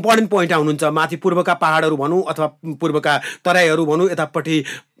जियोग्राफिकली पनि इम्पोर्टेन्ट पोइन्ट आउनुहुन्छ, माथि पूर्वका पहाडहरू भनौँ अथवा पूर्वका तराईहरू भनौँ, यतापट्टि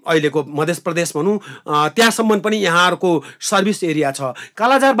अहिलेको मध्य प्रदेश भनौँ, त्यहाँसम्म पनि यहाँहरूको सर्भिस एरिया छ।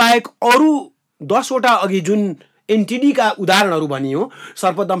 कालाजार बाहेक अरू 10 वटा अघि जुन एनटिडीका उदाहरणहरू भनियो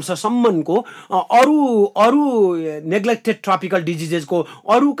सर्पदंशसम्मको अरू नेग्लेक्टेड ट्रपिकल डिजिजेसको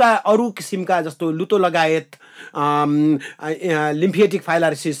अरू किसिमका जस्तो लुतो लगायत लिम्फेटिक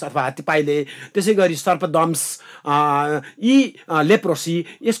फाइलारिसिस अथवा हात्तीपाइले, त्यसै गरी सर्पदंश, यी लेप्रोसी,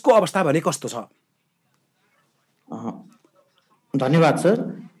 यसको अवस्था भने कस्तो छ? धन्यवाद सर।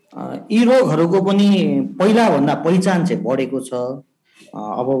 यी रोगहरूको पनि पहिलाभन्दा पहिचान चाहिँ बढेको छ।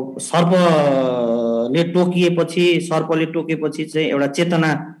 अब सर्पले टोकेपछि चाहिँ एउटा चेतना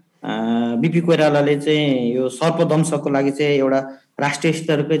बिपी कोइरालाले चाहिँ यो सर्पदंशको लागि चाहिँ एउटा राष्ट्रिय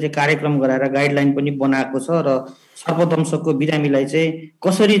स्तरकै चाहिँ कार्यक्रम गराएर गाइडलाइन पनि बनाएको छ र सर्पदंशको बिरामीलाई चाहिँ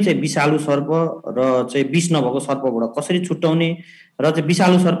कसरी चाहिँ विषालु सर्प र चाहिँ विष नभएको सर्पबाट कसरी छुट्याउने र चाहिँ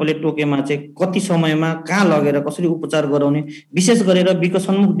विषालु सर्पले टोकेमा चाहिँ कति समयमा कहाँ लगेर कसरी उपचार गराउने, विशेष गरेर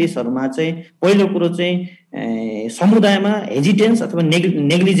विकसनोन्मुख देशहरूमा चाहिँ पहिलो कुरो चाहिँ समुदायमा हेजिटेन्स अथवा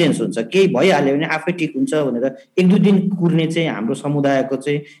नेग्लिजेन्स हुन्छ, केही भइहाल्यो भने आफै ठिक हुन्छ भनेर 1-2 दिन कुर्ने चाहिँ हाम्रो समुदायको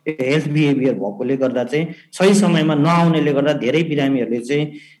चाहिँ हेल्थ बिहेभियर भएकोले गर्दा चाहिँ सही समयमा नआउनेले गर्दा धेरै बिरामीहरूले चाहिँ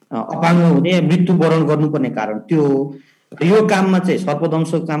अपाङ्ग हुने मृत्युवरण गर्नुपर्ने कारण त्यो हो। यो काममा चाहिँ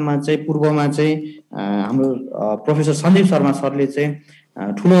सर्पदंशको काममा चाहिँ पूर्वमा चाहिँ हाम्रो प्रोफेसर सञ्जीव शर्मा सरले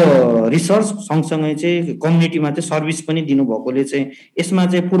चाहिँ ठुलो रिसर्च सँगसँगै चाहिँ कम्युनिटीमा चाहिँ सर्भिस पनि दिनुभएकोले चाहिँ यसमा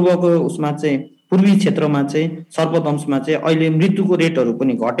चाहिँ पूर्वको उसमा चाहिँ पूर्वी क्षेत्रमा चाहिँ सर्पदंशमा चाहिँ अहिले मृत्युको रेटहरू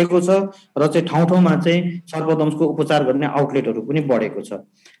पनि घटेको छ र चाहिँ ठाउँ ठाउँमा चाहिँ सर्पदंशको उपचार गर्ने आउटलेटहरू पनि बढेको छ।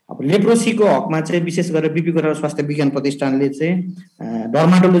 अब लेप्रोसीको हकमा चाहिँ विशेष गरेर बिपी कोइराला स्वास्थ्य विज्ञान प्रतिष्ठानले चाहिँ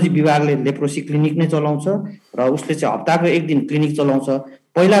डर्माटोलोजी विभागले लेप्रोसी क्लिनिक नै चलाउँछ र उसले चाहिँ हप्ताको 1 दिन क्लिनिक चलाउँछ।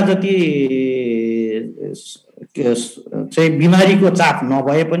 पहिला जति चाहिँ बिमारीको चाप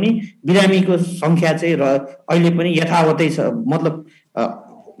नभए पनि बिरामीको सङ्ख्या चाहिँ र अहिले पनि यथावतै छ, मतलब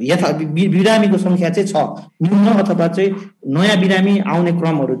बिरामीको सङ्ख्या चाहिँ छ, न्यून अथवा चाहिँ नयाँ बिरामी आउने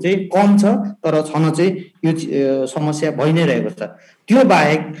क्रमहरू चाहिँ कम छ, तर छन चाहिँ यो समस्या भइ नै रहेको छ। त्यो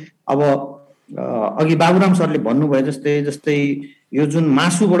बाहेक अब अघि बाबुराम सरले भन्नुभयो जस्तै यो जुन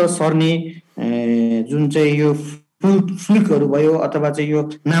मासुबाट सर्ने जुन चाहिँ यो फ्लुकहरू भयो अथवा चाहिँ यो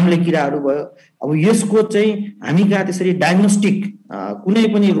नाम्ले किराहरू भयो, अब यसको चाहिँ हामी कहाँ त्यसरी डायग्नोस्टिक कुनै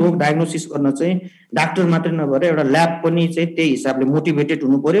पनि रोग डायग्नोसिस गर्न चाहिँ डाक्टर मात्रै नभएर एउटा ल्याब पनि चाहिँ त्यही हिसाबले मोटिभेटेड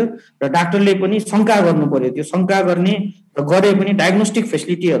हुनु पर्यो र डाक्टरले पनि शङ्का गर्नु पर्यो। त्यो शङ्का गर्ने र गरे पनि डायग्नोस्टिक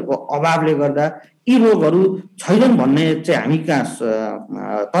फेसिलिटीहरूको अभावले गर्दा यी रोगहरू छैनन् भन्ने चाहिँ हामी कहाँ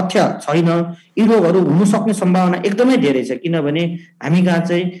तथ्य छैन। यी रोगहरू हुन सक्ने सम्भावना एकदमै धेरै छ, किनभने हामी कहाँ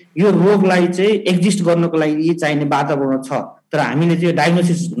चाहिँ यो रोगलाई चाहिँ एक्जिस्ट गर्नको लागि चाहिने वातावरण छ, तर हामीले चाहिँ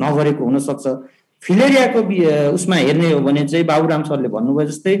डायग्नोसिस नगरेको हुनसक्छ। फिलेरियाको उसमा हेर्ने हो भने चाहिँ बाबुराम सरले भन्नुभयो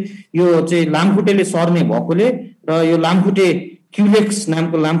जस्तै यो चाहिँ लामखुट्टेले सर्ने भएकोले र यो लामखुट्टे क्युलेक्स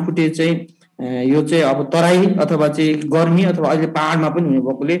नामको लामखुट्टे चाहिँ यो चाहिँ अब तराई अथवा चाहिँ गर्मी अथवा अहिले पहाडमा पनि हुने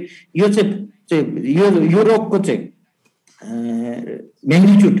भएकोले यो चाहिँ यो रोगको चाहिँ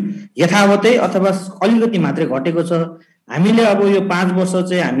म्याग्निट्युड यथावतै अथवा अलिकति मात्रै घटेको छ। हामीले अब यो 5 वर्ष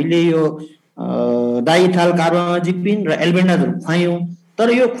चाहिँ हामीले यो डाइथाल कार्बामाजिपिन र एल्बेन्डाजोल खुवायौँ, तर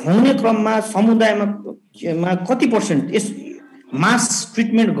यो खुवाउने क्रममा समुदायमा कति % यस मास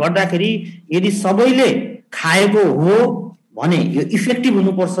ट्रिटमेन्ट गर्दाखेरि यदि सबैले खाएको हो भने यो इफेक्टिभ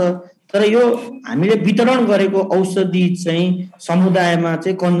हुनुपर्छ, तर यो हामीले वितरण गरेको औषधि चाहिँ समुदायमा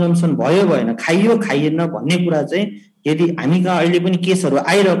चाहिँ कन्जम्सन भयो भएन, खाइयो खाइएन भन्ने कुरा चाहिँ यदि हामी कहाँ अहिले पनि केसहरू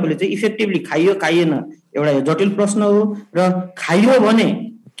आइरहेकोले चाहिँ इफेक्टिभली खाइयो खाइएन एउटा जटिल प्रश्न हो, र खाइयो भने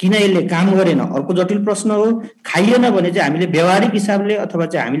किन यसले काम गरेन अर्को जटिल प्रश्न हो। खाइएन भने चाहिँ हामीले व्यवहारिक हिसाबले अथवा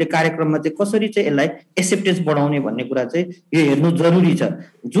चाहिँ हामीले कार्यक्रममा चाहिँ कसरी चाहिँ यसलाई एक्सेप्टेन्स बढाउने भन्ने कुरा चाहिँ यो हेर्नु जरुरी छ।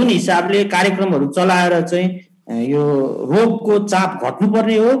 जुन हिसाबले कार्यक्रमहरू चलाएर चाहिँ यो रोगको चाप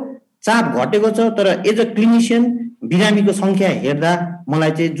घट्नुपर्ने हो, चाप घटेको छ, तर एज अ क्लिनिसियन बिरामीको सङ्ख्या हेर्दा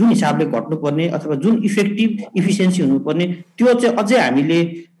मलाई चाहिँ जुन हिसाबले घट्नुपर्ने अथवा जुन इफिसियन्सी हुनुपर्ने त्यो चाहिँ अझै हामीले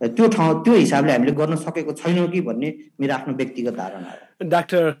त्यो हिसाबले हामीले गर्न सकेको छैनौँ कि भन्ने मेरो आफ्नो व्यक्तिगत धारणा हो।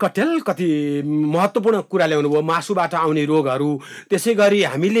 डाक्टर कटेल कति महत्त्वपूर्ण कुरा ल्याउनुभयो, मासुबाट आउने रोगहरू। त्यसै गरी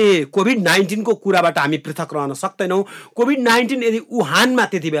हामीले कोभिड-19 को कुराबाट हामी पृथक रहन सक्दैनौँ। कोभिड-19 यदि वुहानमा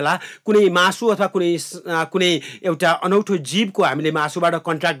त्यति बेला कुनै मासु अथवा कुनै एउटा अनौठो जीवको हामीले मासुबाट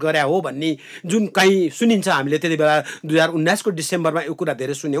कन्ट्याक्ट गरे हो भन्ने जुन कहीँ सुनिन्छ, हामीले त्यति बेला 2019 को डिसेम्बरमा यो कुरा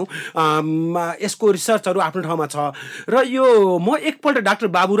धेरै सुन्यौँ। यसको रिसर्चहरू आफ्नो ठाउँमा छ र यो म एकपल्ट डाक्टर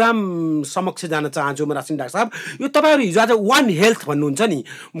बाबुराम समक्ष जान चाहन्छु। मरासिन डाक्टर साहब, यो तपाईँहरू हिजो आज वान हेल्थ भन्नुहुन्छ नि,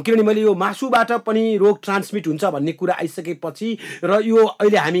 किनभने मैले यो मासुबाट पनि रोग ट्रान्समिट हुन्छ भन्ने कुरा आइसकेपछि र यो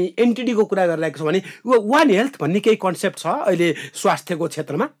अहिले हामी एनटिडीको कुरा गरिरहेको छौँ भने यो वान हेल्थ भन्ने केही कन्सेप्ट छ अहिले स्वास्थ्यको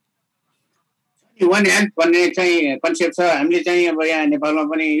क्षेत्रमा? वान हेल्थ भन्ने चाहिँ कन्सेप्ट छ। हामीले चाहिँ अब यहाँ नेपालमा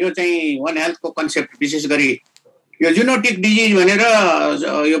पनि यो चाहिँ वान हेल्थको कन्सेप्ट विशेष गरी यो जुनोटिक डिजिज भनेर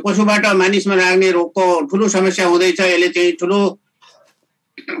यो पशुबाट मानिसमा लाग्ने रोगको ठुलो समस्या हुँदैछ। यसले चाहिँ ठुलो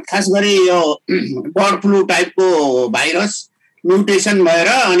खास गरी यो बर्ड फ्लू टाइपको भाइरस म्युटेसन भएर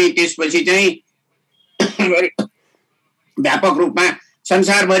अनि त्यसपछि चाहिँ व्यापक रूपमा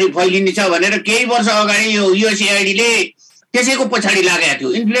संसारभरि फैलिनेछ भनेर केही वर्ष अगाडि यो युएसएआइडीले त्यसैको पछाडि लागेको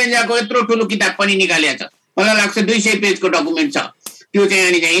थियो। इन्फ्लुएन्जाको यत्रो ठुलो किताब पनि निकालेको छ। मलाई लाग्छ 200 पेजको डकुमेन्ट छ। त्यो चाहिँ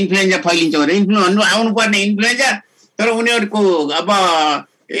अनि चाहिँ इन्फ्लुएन्जा फैलिन्छ भनेर आउनुपर्ने इन्फ्लुएन्जा, तर उनीहरूको अब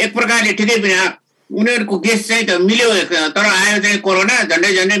एक प्रकारले ठिकै पनि उनीहरूको गेस चाहिँ त मिल्यो, तर आयो चाहिँ कोरोना,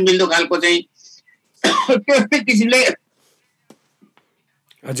 झन्डै झन्डै मिल्दो खालको चाहिँ त्यस्तै किसिमले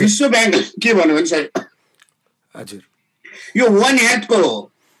विश्व ब्याङ्क के भन्नु भने सर हजुर यो वन हेल्थको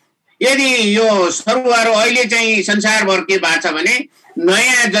यदि यो सरुवारो अहिले चाहिँ संसारभर के भएको छ भने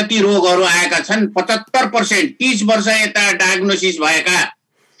नयाँ जति रोगहरू आएका छन् 75% 30 वर्ष यता डायग्नोसिस भएका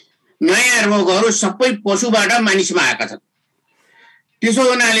नयाँ रोगहरू सबै पशुबाट मानिसमा आएका छन्। त्यसो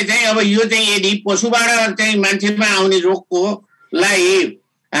हुनाले चाहिँ अब यो चाहिँ यदि पशुबाट चाहिँ मान्छेमा आउने रोगको लाई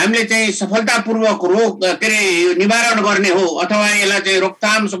हामीले चाहिँ सफलतापूर्वक रोग के अरे निवारण गर्ने हो अथवा यसलाई चाहिँ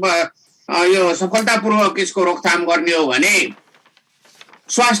रोकथाम यो सफलतापूर्वक यसको रोकथाम गर्ने हो भने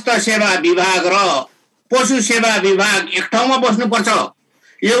स्वास्थ्य सेवा विभाग र पशु सेवा विभाग एक ठाउँमा बस्नुपर्छ,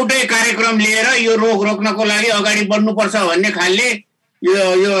 एउटै कार्यक्रम लिएर यो रोग रोक्नको लागि अगाडि बढ्नुपर्छ भन्ने खालले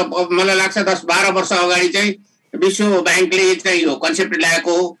यो मलाई लाग्छ 10-12 वर्ष अगाडि चाहिँ विश्व ब्याङ्कले चाहिँ यो कन्सेप्ट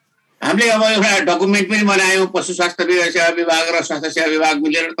ल्याएको हो। हामीले अब एउटा डकुमेन्ट पनि बनायौँ, पशु स्वास्थ्य सेवा विभाग र स्वास्थ्य सेवा विभाग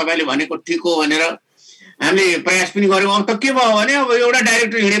मिलेर तपाईँले भनेको ठिक हो भनेर हामीले प्रयास पनि गऱ्यौँ। अब त के भयो भने अब एउटा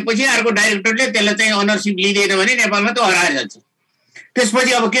डाइरेक्टर हिँडेपछि अर्को डाइरेक्टरले त्यसलाई चाहिँ अनरसिप लिँदैन भने नेपालमा त हराएर जान्छ।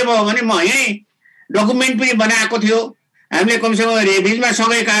 त्यसपछि अब के भयो भने म यहीँ डकुमेन्ट पनि बनाएको थियो, हामीले कमसेकम रेबिजमा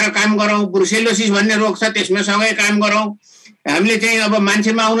सँगै काम गरौँ, ब्रुसेलोसिस भन्ने रोग छ त्यसमा सँगै काम गरौँ, हामीले चाहिँ अब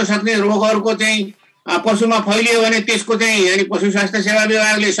मान्छेमा आउन सक्ने रोगहरूको चाहिँ पशुमा फैलियो भने त्यसको चाहिँ अनि पशु स्वास्थ्य सेवा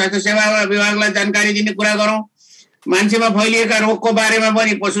विभागले स्वास्थ्य सेवा विभागलाई जानकारी दिने कुरा गरौँ, मान्छेमा फैलिएका रोगको बारेमा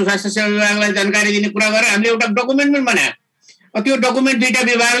पनि पशु स्वास्थ्य सेवा विभागलाई जानकारी दिने कुरा गरेर हामीले एउटा डकुमेन्ट पनि बनायौँ। त्यो डकुमेन्ट दुईटा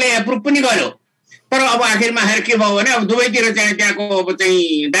विभागले एप्रुभ पनि गर्यो, तर अब आखिरमा आएर के भयो भने अब दुवैतिर चाहिँ त्यहाँको अब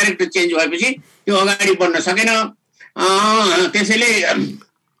चाहिँ डाइरेक्टर चेन्ज भएपछि त्यो अगाडि बढ्न सकेन। त्यसैले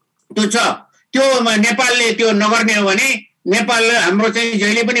त्यो छ, त्यो नेपालले त्यो नगर्ने हो भने नेपाल हाम्रो चाहिँ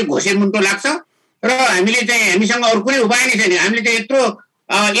जहिले पनि घोसे मुन्टो लाग्छ र हामीले चाहिँ हामीसँग अरू कुनै उपाय नै छैन। हामीले चाहिँ यत्रो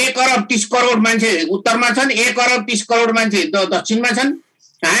 1 अरब 30 करोड मान्छे उत्तरमा छन्, 1 अरब 30 करोड मान्छे दक्षिणमा छन्,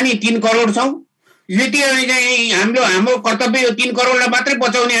 हामी 3 करोड छौँ। यति चाहिँ हाम्रो कर्तव्य यो 3 करोडलाई मात्रै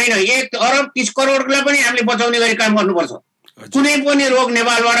बचाउने होइन, 1 अरब 30 करोडलाई पनि हामीले बचाउने गरी काम गर्नुपर्छ। कुनै पनि रोग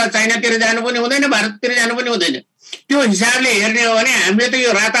नेपालबाट चाइनातिर जानु पनि हुँदैन, भारततिर जानु पनि हुँदैन। त्यो हिसाबले हेर्ने हो भने हामीले त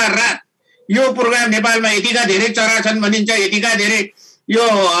यो रातारात यो प्रोग्राम नेपालमा यतिका धेरै चरा छन् भनिन्छ, यतिका धेरै यो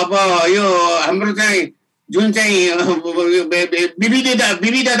अब यो हाम्रो चाहिँ जुन चाहिँ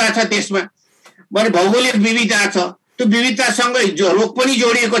विविधता छ त्यसमा भने भौगोलिक विविधता छ, त्यो विविधतासँगै रोग पनि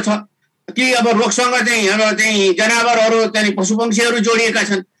जोडिएको छ। ती अब रोगसँग चाहिँ अब चाहिँ जनावरहरू चाहिँ पशुपक्षीहरू जोडिएका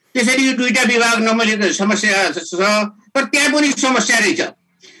छन्। त्यसरी यो दुईटा विभाग नमिलेको समस्या छ, तर त्यहाँ पनि समस्या रहेछ।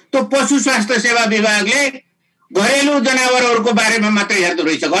 त्यो पशु स्वास्थ्य सेवा विभागले घरेलु जनावरहरूको बारेमा मात्रै हेर्दो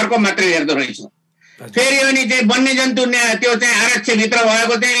रहेछ, घरको मात्रै हेर्दो रहेछ। फेरि अनि चाहिँ वन्यजन्तु त्यो चाहिँ आरक्षभित्र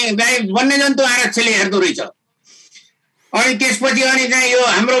भएको चाहिँ वन्यजन्तु आरक्षले हेर्दो रहेछ। अनि त्यसपछि अनि चाहिँ यो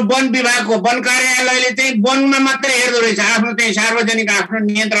हाम्रो वन विभागको वन कार्यालयले चाहिँ वनमा मात्रै हेर्दो रहेछ, आफ्नो चाहिँ सार्वजनिक आफ्नो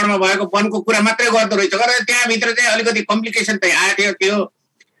नियन्त्रणमा भएको वनको कुरा मात्रै गर्दो रहेछ। गरेर त्यहाँभित्र चाहिँ अलिकति कम्प्लिकेसन चाहिँ आएको थियो,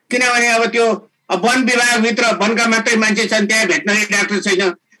 किनभने अब त्यो वन विभागभित्र वनका मात्रै मान्छे छन्, त्यहाँ भेटनरी डाक्टर छैन।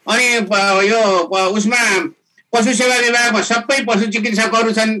 अनि यो उसमा पशु सेवा विभागमा सबै पशु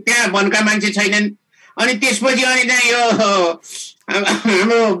चिकित्सकहरू छन्, त्यहाँ वनका मान्छे छैनन्। अनि त्यसपछि अनि चाहिँ यो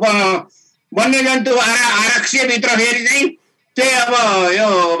हाम्रो वन्यजन्तु आरक्षभित्र फेरि चाहिँ अब यो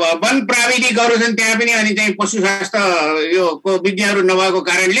वन प्राविधिकहरू छन्, त्यहाँ पनि अनि चाहिँ पशु स्वास्थ्य यो को विज्ञहरू नभएको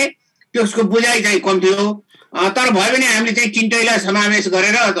कारणले त्यसको बुझाइ चाहिँ कम थियो। तर भयो भने हामीले चाहिँ तिनटैलाई समावेश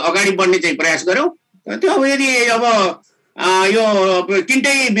गरेर अगाडि बढ्ने चाहिँ प्रयास गऱ्यौँ। त्यो अब यदि अब यो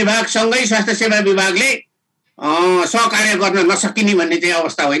तिनटै विभागसँगै स्वास्थ्य सेवा विभागले सहकार्य गर्न नसकिने भन्ने चाहिँ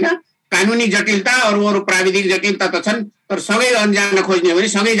अवस्था होइन। कानुनी जटिलता अरू प्राविधिक जटिलता त छन्, तर सँगै जान खोज्ने भने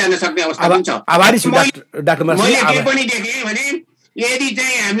सँगै जान सक्ने अवस्था पनि छ। मैले के पनि देखेँ भने यदि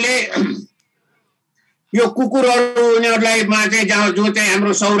चाहिँ हामीले यो कुकुरहरू उनीहरूलाई चाहिँ जो चाहिँ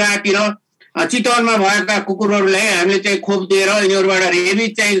हाम्रो सौरातिर चितवनमा भएका कुकुरहरूलाई हामीले चाहिँ खोप दिएर यिनीहरूबाट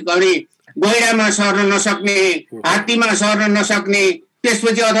रेबिज चाहिँ गैँडामा सर्न नसक्ने, हात्तीमा सर्न नसक्ने,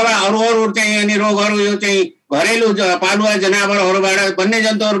 त्यसपछि अथवा अरू चाहिँ अनि रोगहरू यो चाहिँ घरेलु पालुवा जनावरहरूबाट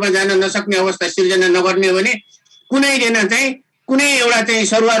वन्यजन्तुहरूमा जान नसक्ने अवस्था सिर्जना नगर्ने हो भने कुनै दिन चाहिँ कुनै एउटा चाहिँ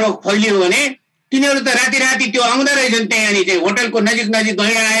सरुवा रोग फैलियो भने तिनीहरू त राति राति त्यो आउँदो रहेछन्। त्यहाँ चाहिँ होटलको नजिक नजिक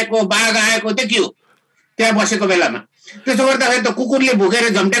गैँडा आएको, बाघ आएको देखियो त्यहाँ बसेको बेलामा। त्यसो गर्दाखेरि त कुकुरले भुकेर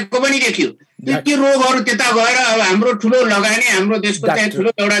झम्टेको पनि देखियो। त्यो रोगहरू त्यता गएर अब हाम्रो ठुलो लगानी, हाम्रो देशको चाहिँ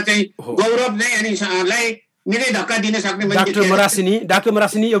ठुलो एउटा चाहिँ गौरव चाहिँ अनि लाई निकै धक्का दिन सक्ने डाक्टर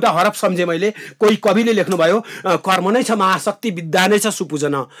मरासिनी एउटा हरफ सम्झेँ मैले। कोही कविले लेख्नुभयो कर्म नै छ महाशक्ति विद्या नै छ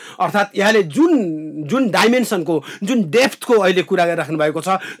सुपूजन। अर्थात् यहाँले जुन डाइमेन्सनको जुन डेप्थको अहिले कुरा गरिराख्नु भएको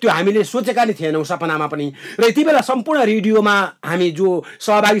छ त्यो हामीले सोचेका नै थिएनौँ सपनामा पनि। र यति बेला सम्पूर्ण रेडियोमा हामी जो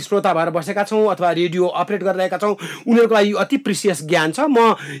सहभागी श्रोता भएर बसेका छौँ अथवा रेडियो अपरेट गरिरहेका छौँ उनीहरूको लागि अति प्रिसियस ज्ञान छ।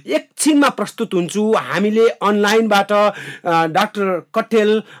 म एकछिनमा प्रस्तुत हुन्छु। हामीले अनलाइनबाट doctor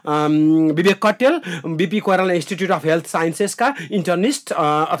Kattel Vivek Kattel BP Koirala institute of health साइन्सेसका इन्टर्निस्ट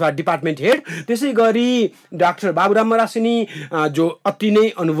अथवा डिपार्टमेन्ट हेड, त्यसै गरी डाक्टर बाबुराम मरासिनी जो अति नै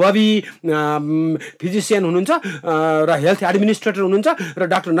अनुभवी फिजिसियन हुनुहुन्छ र हेल्थ एडमिनिस्ट्रेटर हुनुहुन्छ र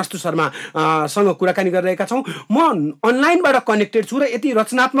डाक्टर नस्तु शर्मासँग कुराकानी गरिरहेका छौँ। म अनलाइनबाट कनेक्टेड छु र यति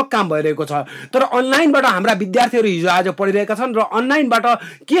रचनात्मक काम भइरहेको छ। तर अनलाइनबाट हाम्रा विद्यार्थीहरू हिजो आज पढिरहेका छन् र अनलाइनबाट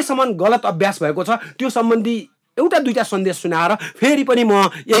केसम्म गलत अभ्यास भएको छ त्यो सम्बन्धी एउटा दुईटा सन्देश सुनाएर फेरि पनि म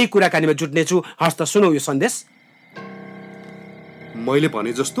यही कुराकानीमा जुट्नेछु। हस्त सुनौ यो सन्देश। मैले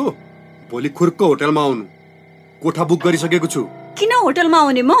भने जस्तो भोलि खुर्क होटलमा आउनु। कोठा बुक गरिसकेको छु। किन होटलमा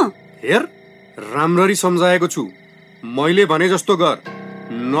आउने म? हेर राम्ररी सम्झाएको छु। मैले भने जस्तो गर,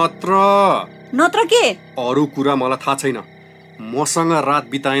 नत्र के? अरू कुरा मलाई थाहा छैन। मसँग रात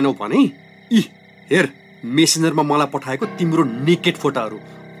बिताएनौ भने हेर मेसेन्जरमा मलाई पठाएको तिम्रो नेकेड फोटाहरू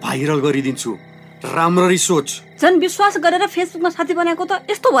भाइरल गरिदिन्छु। राम्ररी सोच। झन् विश्वास गरेर फेसबुकमा साथी बनाएको त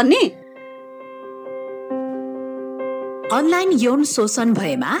यस्तो भन्ने? अनलाइन यौन शोषण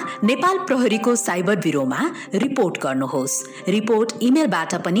भएमा नेपाल प्रहरीको साइबर ब्युरोमा रिपोर्ट गर्नुहोस्। रिपोर्ट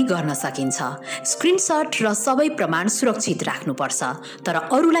इमेलबाट पनि गर्न सकिन्छ। स्क्रिनशट र सबै प्रमाण सुरक्षित राख्नुपर्छ, तर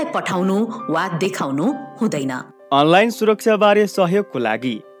अरूलाई पठाउनु वा देखाउनु हुँदैन। अनलाइन सुरक्षाबारे सहयोगको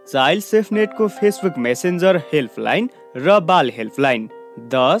लागि चाइल्ड सेफनेटको फेसबुक मेसेन्जर हेल्पलाइन र बाल हेल्पलाइन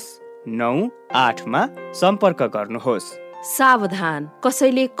 1098 मा सम्पर्क गर्नुहोस्। सावधान,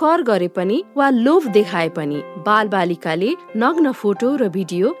 कसैले कर गरे पनि वा लोभ देखाए पनि बालबालिकाले नग्न फोटो र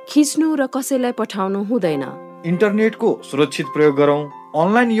भिडियो खिच्नु र कसैलाई पठाउनु हुँदैन। इन्टरनेटको सुरक्षित प्रयोग गरौँ।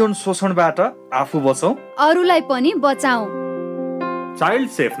 अनलाइन यौन शोषणबाट आफू बचौँ, अरूलाई पनि बचाऊ। चाइल्ड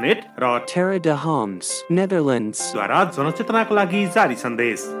सेफनेट र टेरा डे होम्स नेदरल्यान्ड्स द्वारा जनचेतनाको लागि जारी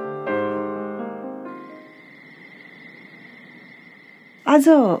सन्देश। आज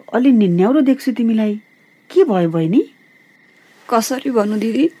अलि निन्याउरो देख्छु तिमीलाई, के भयो बहिनी? कसरी भन्नु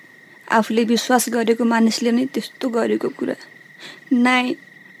दिदी, आफूले विश्वास गरेको मानिसले नै त्यस्तो गरेको कुरा। नाइ,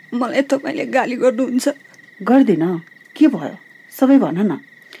 मलाई तपाईँले गाली गर्नुहुन्छ। गर्दिन, के भयो सबै भन न।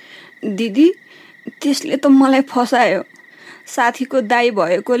 दिदी, त्यसले त मलाई फसायो। साथीको दाइ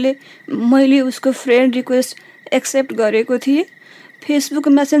भएकोले मैले उसको फ्रेन्ड रिक्वेस्ट एक्सेप्ट गरेको थिएँ। फेसबुक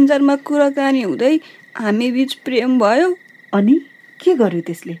मेसेन्जरमा कुराकानी हुँदै हामी बीच प्रेम भयो। अनि के गर्यो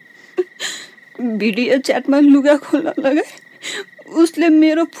त्यसले? भिडियो च्याटमा लुगा खोल्न लगाए। उसले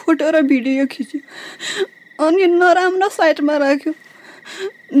मेरो फोटो र भिडियो खिच्यो अनि नराम्रो साइटमा राख्यो।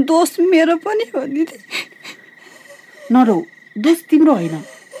 दोष मेरो पनि हो दिदी। नरौ, दोष तिम्रो होइन,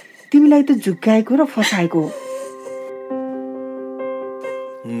 तिमीलाई त झुक्काएको र फसाएको।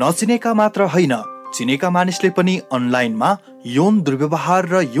 नचिनेका मात्र होइन, चिनेका मानिसले पनि अनलाइनमा यौन दुर्व्यवहार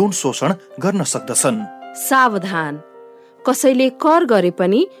र यौन शोषण गर्न सक्दछन्। सावधान, कसैले कर गरे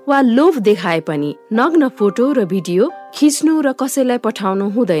पनि वा लोभ देखाए पनि नग्न फोटो र भिडियो खिच्नु र कसैलाई पठाउनु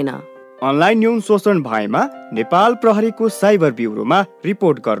हुँदैन। अनलाइन यौन शोषण भएमा नेपाल प्रहरीको साइबर ब्युरोमा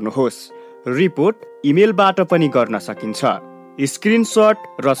रिपोर्ट गर्नुहोस्। रिपोर्ट इमेलबाट पनि गर्न सकिन्छ। स्क्रिनशट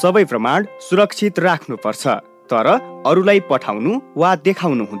र सबै प्रमाण सुरक्षित राख्नुपर्छ, तर अरूलाई पठाउनु वा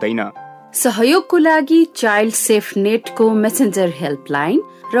देखाउनु हुँदैन। सहयोगको लागि चाइल्ड सेफनेटको मेसेन्जर हेल्पलाइन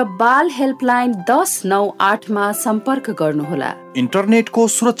र बाल हेल्पलाइन 1098 मा सम्पर्क गर्नुहोला। इन्टरनेटको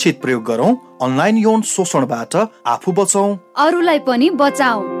सुरक्षित प्रयोग गरौँ। अनलाइन यौन शोषणबाट आफू बचौँ, अरूलाई पनि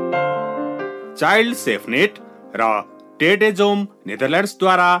बचाऊ। चाइल्ड सेफनेट र टेडेजोम नेदरल्यान्ड्स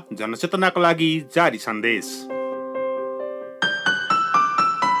द्वारा जनचेतनाको लागि जारी सन्देश।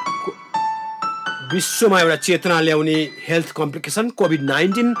 विश्वमा एउटा चेतना ल्याउने हेल्थ कम्प्लिकेसन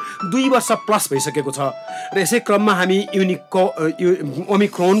कोभिड-19 2 वर्ष प्लस भइसकेको छ र यसै क्रममा हामी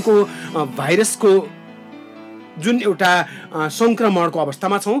ओमिक्रोनको भाइरसको जुन एउटा संक्रमणको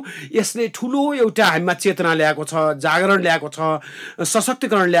अवस्थामा छौँ। यसले ठुलो एउटा हामीमा चेतना ल्याएको छ, जागरण ल्याएको छ,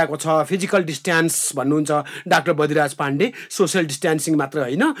 सशक्तिकरण ल्याएको छ। फिजिकल डिस्टेन्स भन्नुहुन्छ doctor Badriraj Pande. Social distancing मात्र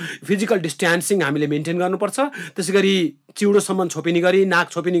होइन, फिजिकल डिस्टेन्सिङ हामीले मेन्टेन गर्नुपर्छ। त्यसै गरी चिउडोसम्म छोपिने गरी,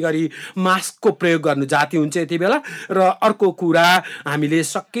 नाक छोपिने गरी मास्कको प्रयोग गर्नु जाती हुन्छ यति बेला। र अर्को कुरा, हामीले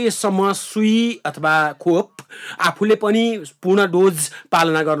सकेसम्म सुई अथवा खोप आफूले पनि पूर्ण डोज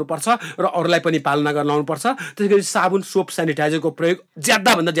पालना गर्नुपर्छ र अरूलाई पनि पालना गर्न लाउनुपर्छ। त्यसै गरी साबुन सोप सेनिटाइजरको प्रयोग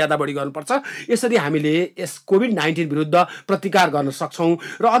ज्यादाभन्दा ज्यादा बढी गर्नुपर्छ। यसरी हामीले यस कोभिड-19 विरुद्ध प्रतिकार गर्न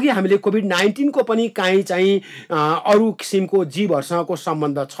सक्छौँ। र अघि हामीले कोभिड-19 को पनि काहीँ चाहिँ अरू किसिमको जीवहरूसँगको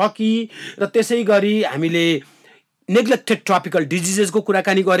सम्बन्ध छ कि र त्यसै गरी हामीले नेग्लेक्टेड ट्रपिकल डिजिजेसको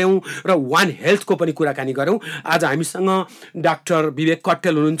कुराकानी गऱ्यौँ र वान हेल्थको पनि कुराकानी गऱ्यौँ। आज हामीसँग डाक्टर विवेक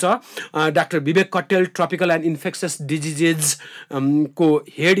कट्टेल हुनुहुन्छ। Doctor Vivek Kattel tropical and infectious diseases को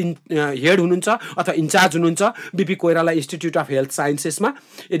हेड हुनुहुन्छ अथवा इन्चार्ज हुनुहुन्छ BP Koirala institute of health साइन्सेसमा।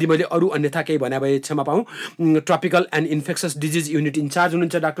 यदि मैले अरू अन्यथा केही भने भए क्षमा पाऊँ। Tropical and infectious disease unit in charge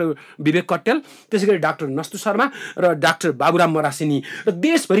हुनुहुन्छ डाक्टर विवेक कट्टेल। त्यसै गरी डाक्टर नस्तु शर्मा र डाक्टर बाबुराम मरासिनी र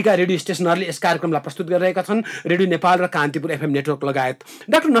देशभरिका रेडियो स्टेसनहरूले यस कार्यक्रमलाई प्रस्तुत गरिरहेका छन्, रेडियो नेपाल र कान्तिपुर एफएम नेटवर्क लगायत।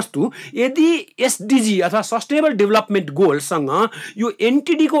 डाक्टर नस्तु, यदि एसडिजी अथवा सस्टेनेबल डेभलपमेन्ट गोलसँग यो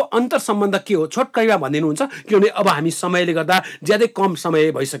एनटिडी को अन्तर सम्बन्ध के हो, छोटकरीमा भनिदिनुहुन्छ, किनभने अब हामी समयले गर्दा ज्यादै कम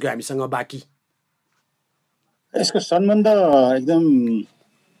समय भइसक्यो हामीसँग बाँकी। यसको सम्बन्ध एकदम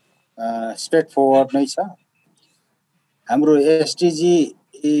स्ट्रेट फरवर्ड नै छ। हाम्रो एसडिजी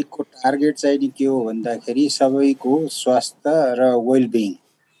को टार्गेट चाहिँ नि के हो भन्दाखेरि सबैको स्वास्थ्य र वेलबिङ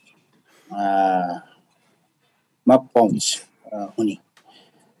मा पहुँच हुने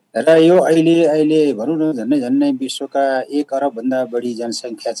र यो अहिले भनौँ न झन्नै विश्वका 1 अरब भन्दा बढी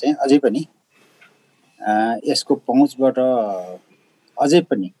जनसङ्ख्या चाहिँ अझै पनि यसको पहुँचबाट अझै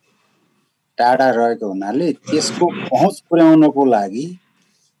पनि टाढा रहेको हुनाले त्यसको पहुँच पुर्याउनको लागि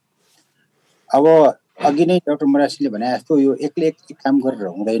अब अघि नै डाक्टर मरासीले भने जस्तो यो एक्लै काम गरेर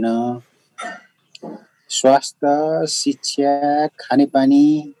हुँदैन। स्वास्थ्य, शिक्षा, खानेपानी,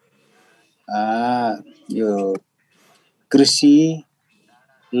 यो कृषि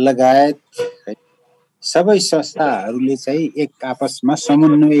लगायत सबै संस्थाहरूले चाहिँ एक आपसमा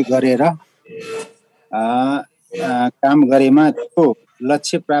समन्वय गरेर काम गरेमा त्यो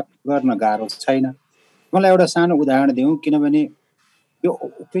लक्ष्य प्राप्त गर्न गाह्रो छैन। मलाई एउटा सानो उदाहरण दिउँ, किनभने यो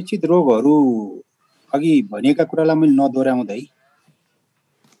उपेक्षित रोगहरू अघि भनेका कुरालाई मैले नदोहोऱ्याउँदै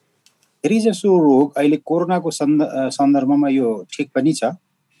धेरैजसो रोग अहिले कोरोनाको सन्दर्भमा यो ठिक पनि छ,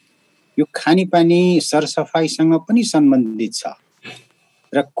 यो खानेपानी सरसफाइसँग पनि सम्बन्धित छ।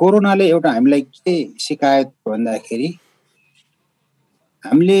 र कोरोनाले एउटा हामीलाई के सिकायो भन्दाखेरि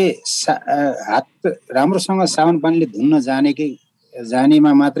हामीले हात राम्रोसँग साबुन पानीले धुन्न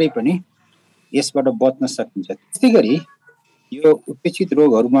जानेमा मात्रै पनि यसबाट बच्न सकिन्छ। त्यस्तै गरी यो उपेक्षित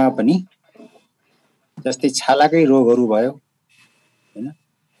रोगहरूमा पनि जस्तै छालाकै रोगहरू भयो हैन,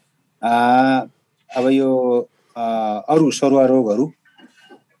 अब यो अरू सरुवा रोगहरू,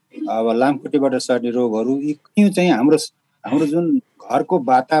 अब लामखुट्टेबाट सर्ने रोगहरू, यी चाहिँ हाम्रो जुन घरको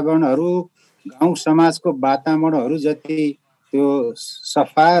वातावरणहरू, गाउँ समाजको वातावरणहरू जति त्यो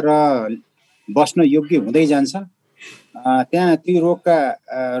सफा र बस्न योग्य हुँदै जान्छ त्यहाँ ती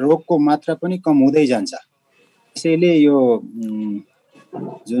रोगको मात्रा पनि कम हुँदै जान्छ। त्यसैले यो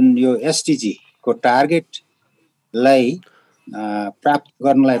जुन यो एसडिजी को टार्गेटलाई प्राप्त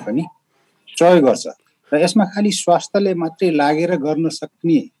गर्नलाई पनि सहयोग गर्छ र यसमा खालि स्वास्थ्यले मात्रै लागेर गर्न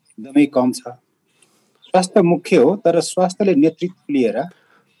सक्ने एकदमै कम छ। स्वास्थ्य मुख्य हो, तर स्वास्थ्य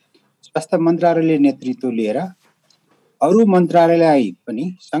मन्त्रालयले नेतृत्व लिएर अरू मन्त्रालयलाई पनि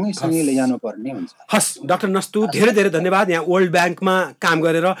सँगै लैजानु पर्ने हुन्छ। हस् डाक्टर नस्तु, धेरै धेरै धन्यवाद। यहाँ वर्ल्ड ब्याङ्कमा काम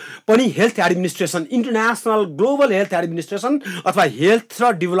गरेर पनि health administration, international global health administration अथवा हेल्थ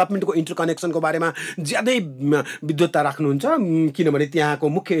र डेभलपमेन्टको इन्टरकनेक्सनको बारेमा ज्यादै विद्वत्ता राख्नुहुन्छ, किनभने त्यहाँको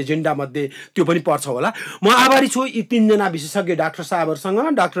मुख्य एजेन्डा मध्ये त्यो पनि पर्छ होला। म आभारी छु यी 3 जना विशेषज्ञ डाक्टर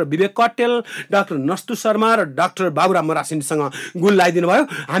साहबहरूसँग, डाक्टर विवेक कट्टेल, डाक्टर नस्तु शर्मा र डाक्टर बाबुराम मरासिनीसँग गुण लगाइदिनु भयो।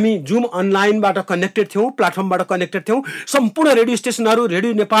 हामी जुम अनलाइनबाट कनेक्टेड थियौँ, प्लेटफर्मबाट कनेक्टेड थियौँ। सम्पूर्ण रेडियो स्टेसनहरू,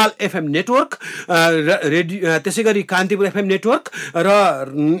 रेडियो नेपाल एफएम नेटवर्क, त्यसै गरी कान्तिपुर एफएम नेटवर्क र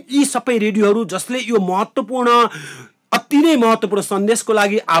यी सबै रेडियोहरू जसले यो अति नै महत्त्वपूर्ण सन्देशको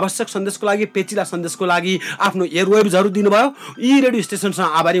लागि, आवश्यक सन्देशको लागि, पेचिला सन्देशको लागि आफ्नो एयरवेभ्सहरू दिनुभयो। यी रेडियो स्टेसनसँग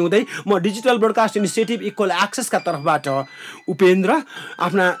आभारी हुँदै म डिजिटल ब्रोडकास्ट इनिसिएटिभ इक्वल एक्सेसका तर्फबाट उपेन्द्र,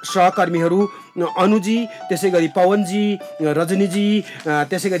 आफ्ना सहकर्मीहरू अनुजी, त्यसै गरी पवनजी, रजनीजी,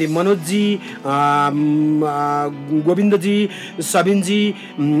 त्यसै गरी मनोजजी, गोविन्दजी, सबिनजी,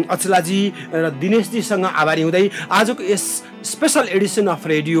 अचलाजी र दिनेशजीसँग आभारी हुँदै आजको यस special edition of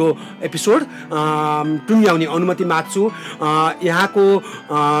radio episode टुङ्ग्याउने अनुमति माग्छु। यहाँको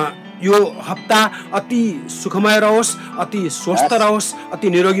यो हप्ता अति सुखमय रहोस्, अति स्वस्थ रहोस्, अति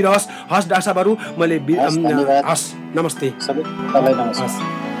निरोगी रहोस्। हस् डाक्टर साहबहरू, मैले हस्, नमस्ते। सबैलाई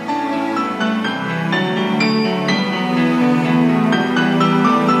नमस्कार।